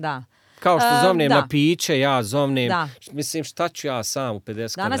 Da. Kao što zovnem na piće, ja zovnem, mislim šta ću ja sam u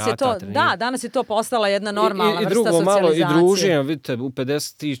 50 kvadrata trenirati. Danas je to postala jedna normalna vrsta socijalizacije. I drugo malo i družujem, vidite, u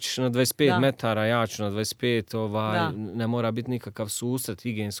 50 tić na 25 metara, ja ću na 25, ne mora biti nikakav susret,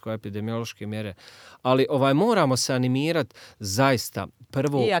 higijensko-epidemiološke mjere, ali moramo se animirati zaista.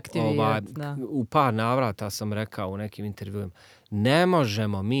 Prvo, u par navrata sam rekao u nekim intervjuima, ne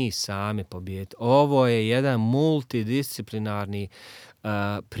možemo mi sami pobijediti. Ovo je jedan multidisciplinarni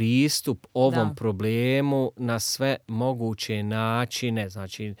pristup ovom problemu na sve moguće načine.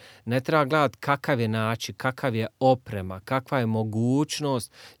 Znači, ne treba gledati kakav je način, kakav je oprema, kakva je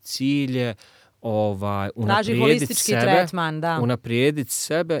mogućnost, cilj je unaprijediti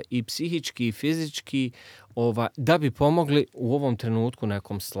sebe i psihički i fizički da bi pomogli u ovom trenutku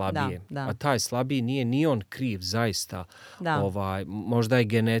nekom slabijem. A taj slabiji nije ni on kriv zaista. Možda je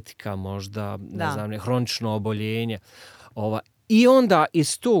genetika, možda hronično oboljenje. I onda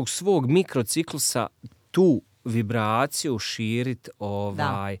iz tog svog mikrociklusa tu vibraciju širiti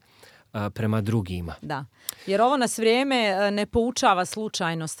prema drugima. Da, jer ovo nas vrijeme ne poučava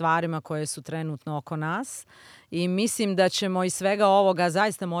slučajno stvarima koje su trenutno oko nas i mislim da ćemo iz svega ovoga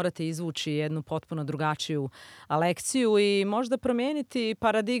zaista morati izvući jednu potpuno drugačiju lekciju i možda promijeniti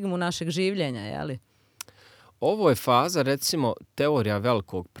paradigmu našeg življenja, je li? Ovo je faza, recimo, teorija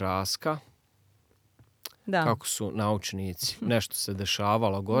velikog praska. Kako su naučnici, nešto se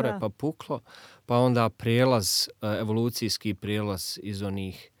dešavalo gore pa puklo, pa onda evolucijski prijelaz iz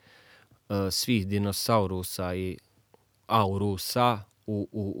onih svih dinosaurusa i aurusa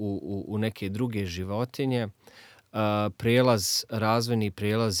u neke druge životinje, razvojni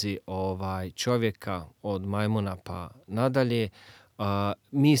prijelazi čovjeka od majmuna pa nadalje.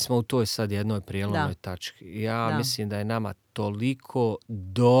 Mi smo u toj sad jednoj prijelomnoj tački. Ja mislim da je nama toliko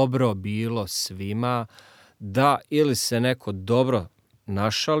dobro bilo svima da ili se neko dobro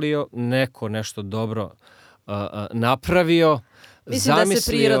našalio, neko nešto dobro napravio, mislim da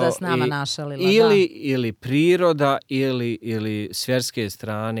se priroda s nama našalila. Ili priroda ili s vjerske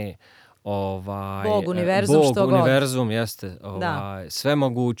strane Bog, univerzum, jeste,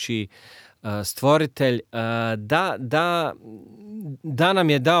 svemogući stvoritelj, da nam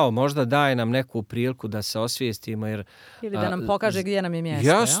je dao, možda daje nam neku priliku da se osvijestimo. Ili da nam pokaže gdje nam je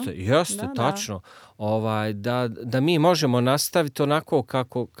mjesto. Jeste, tačno. Da mi možemo nastaviti onako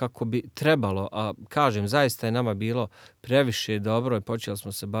kako bi trebalo. A kažem, zaista je nama bilo previše dobro i počeli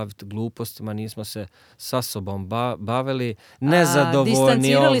smo se baviti glupostima, nismo se sa sobom bavili, nezadovoljni.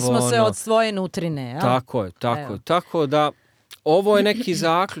 Distancirali smo se od svoje nutrine. Ja? Tako je. Tako da ovo je neki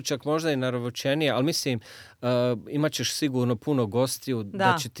zaključak, možda i naravčenije, ali mislim imat ćeš sigurno puno gostiju,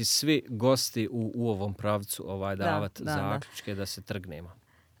 da će ti svi gosti u ovom pravcu davati zaključke da se trgnemo.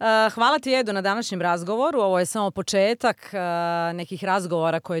 Hvala ti, Edo, na današnjem razgovoru. Ovo je samo početak nekih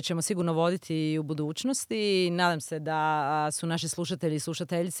razgovora koje ćemo sigurno voditi i u budućnosti. Nadam se da su naši slušatelji i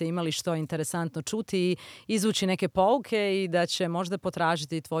slušateljice imali što interesantno čuti i izvući neke pouke i da će možda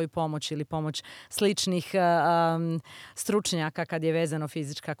potražiti tvoju pomoć ili pomoć sličnih stručnjaka kad je vezano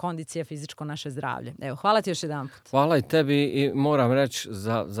fizička kondicija, fizičko naše zdravlje. Evo, hvala ti još jedanput. Hvala i tebi i moram reći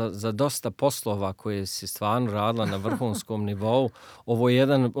za dosta poslova koje si stvarno radila na vrhunskom nivou. Ovo je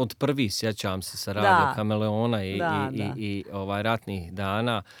jedan od prvih, sjećam se, sa Radio Kameleona i ratnih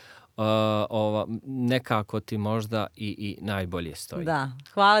dana. Nekako ti možda i najbolje stoji.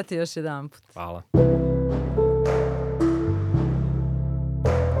 Hvala ti još jedanput. Hvala.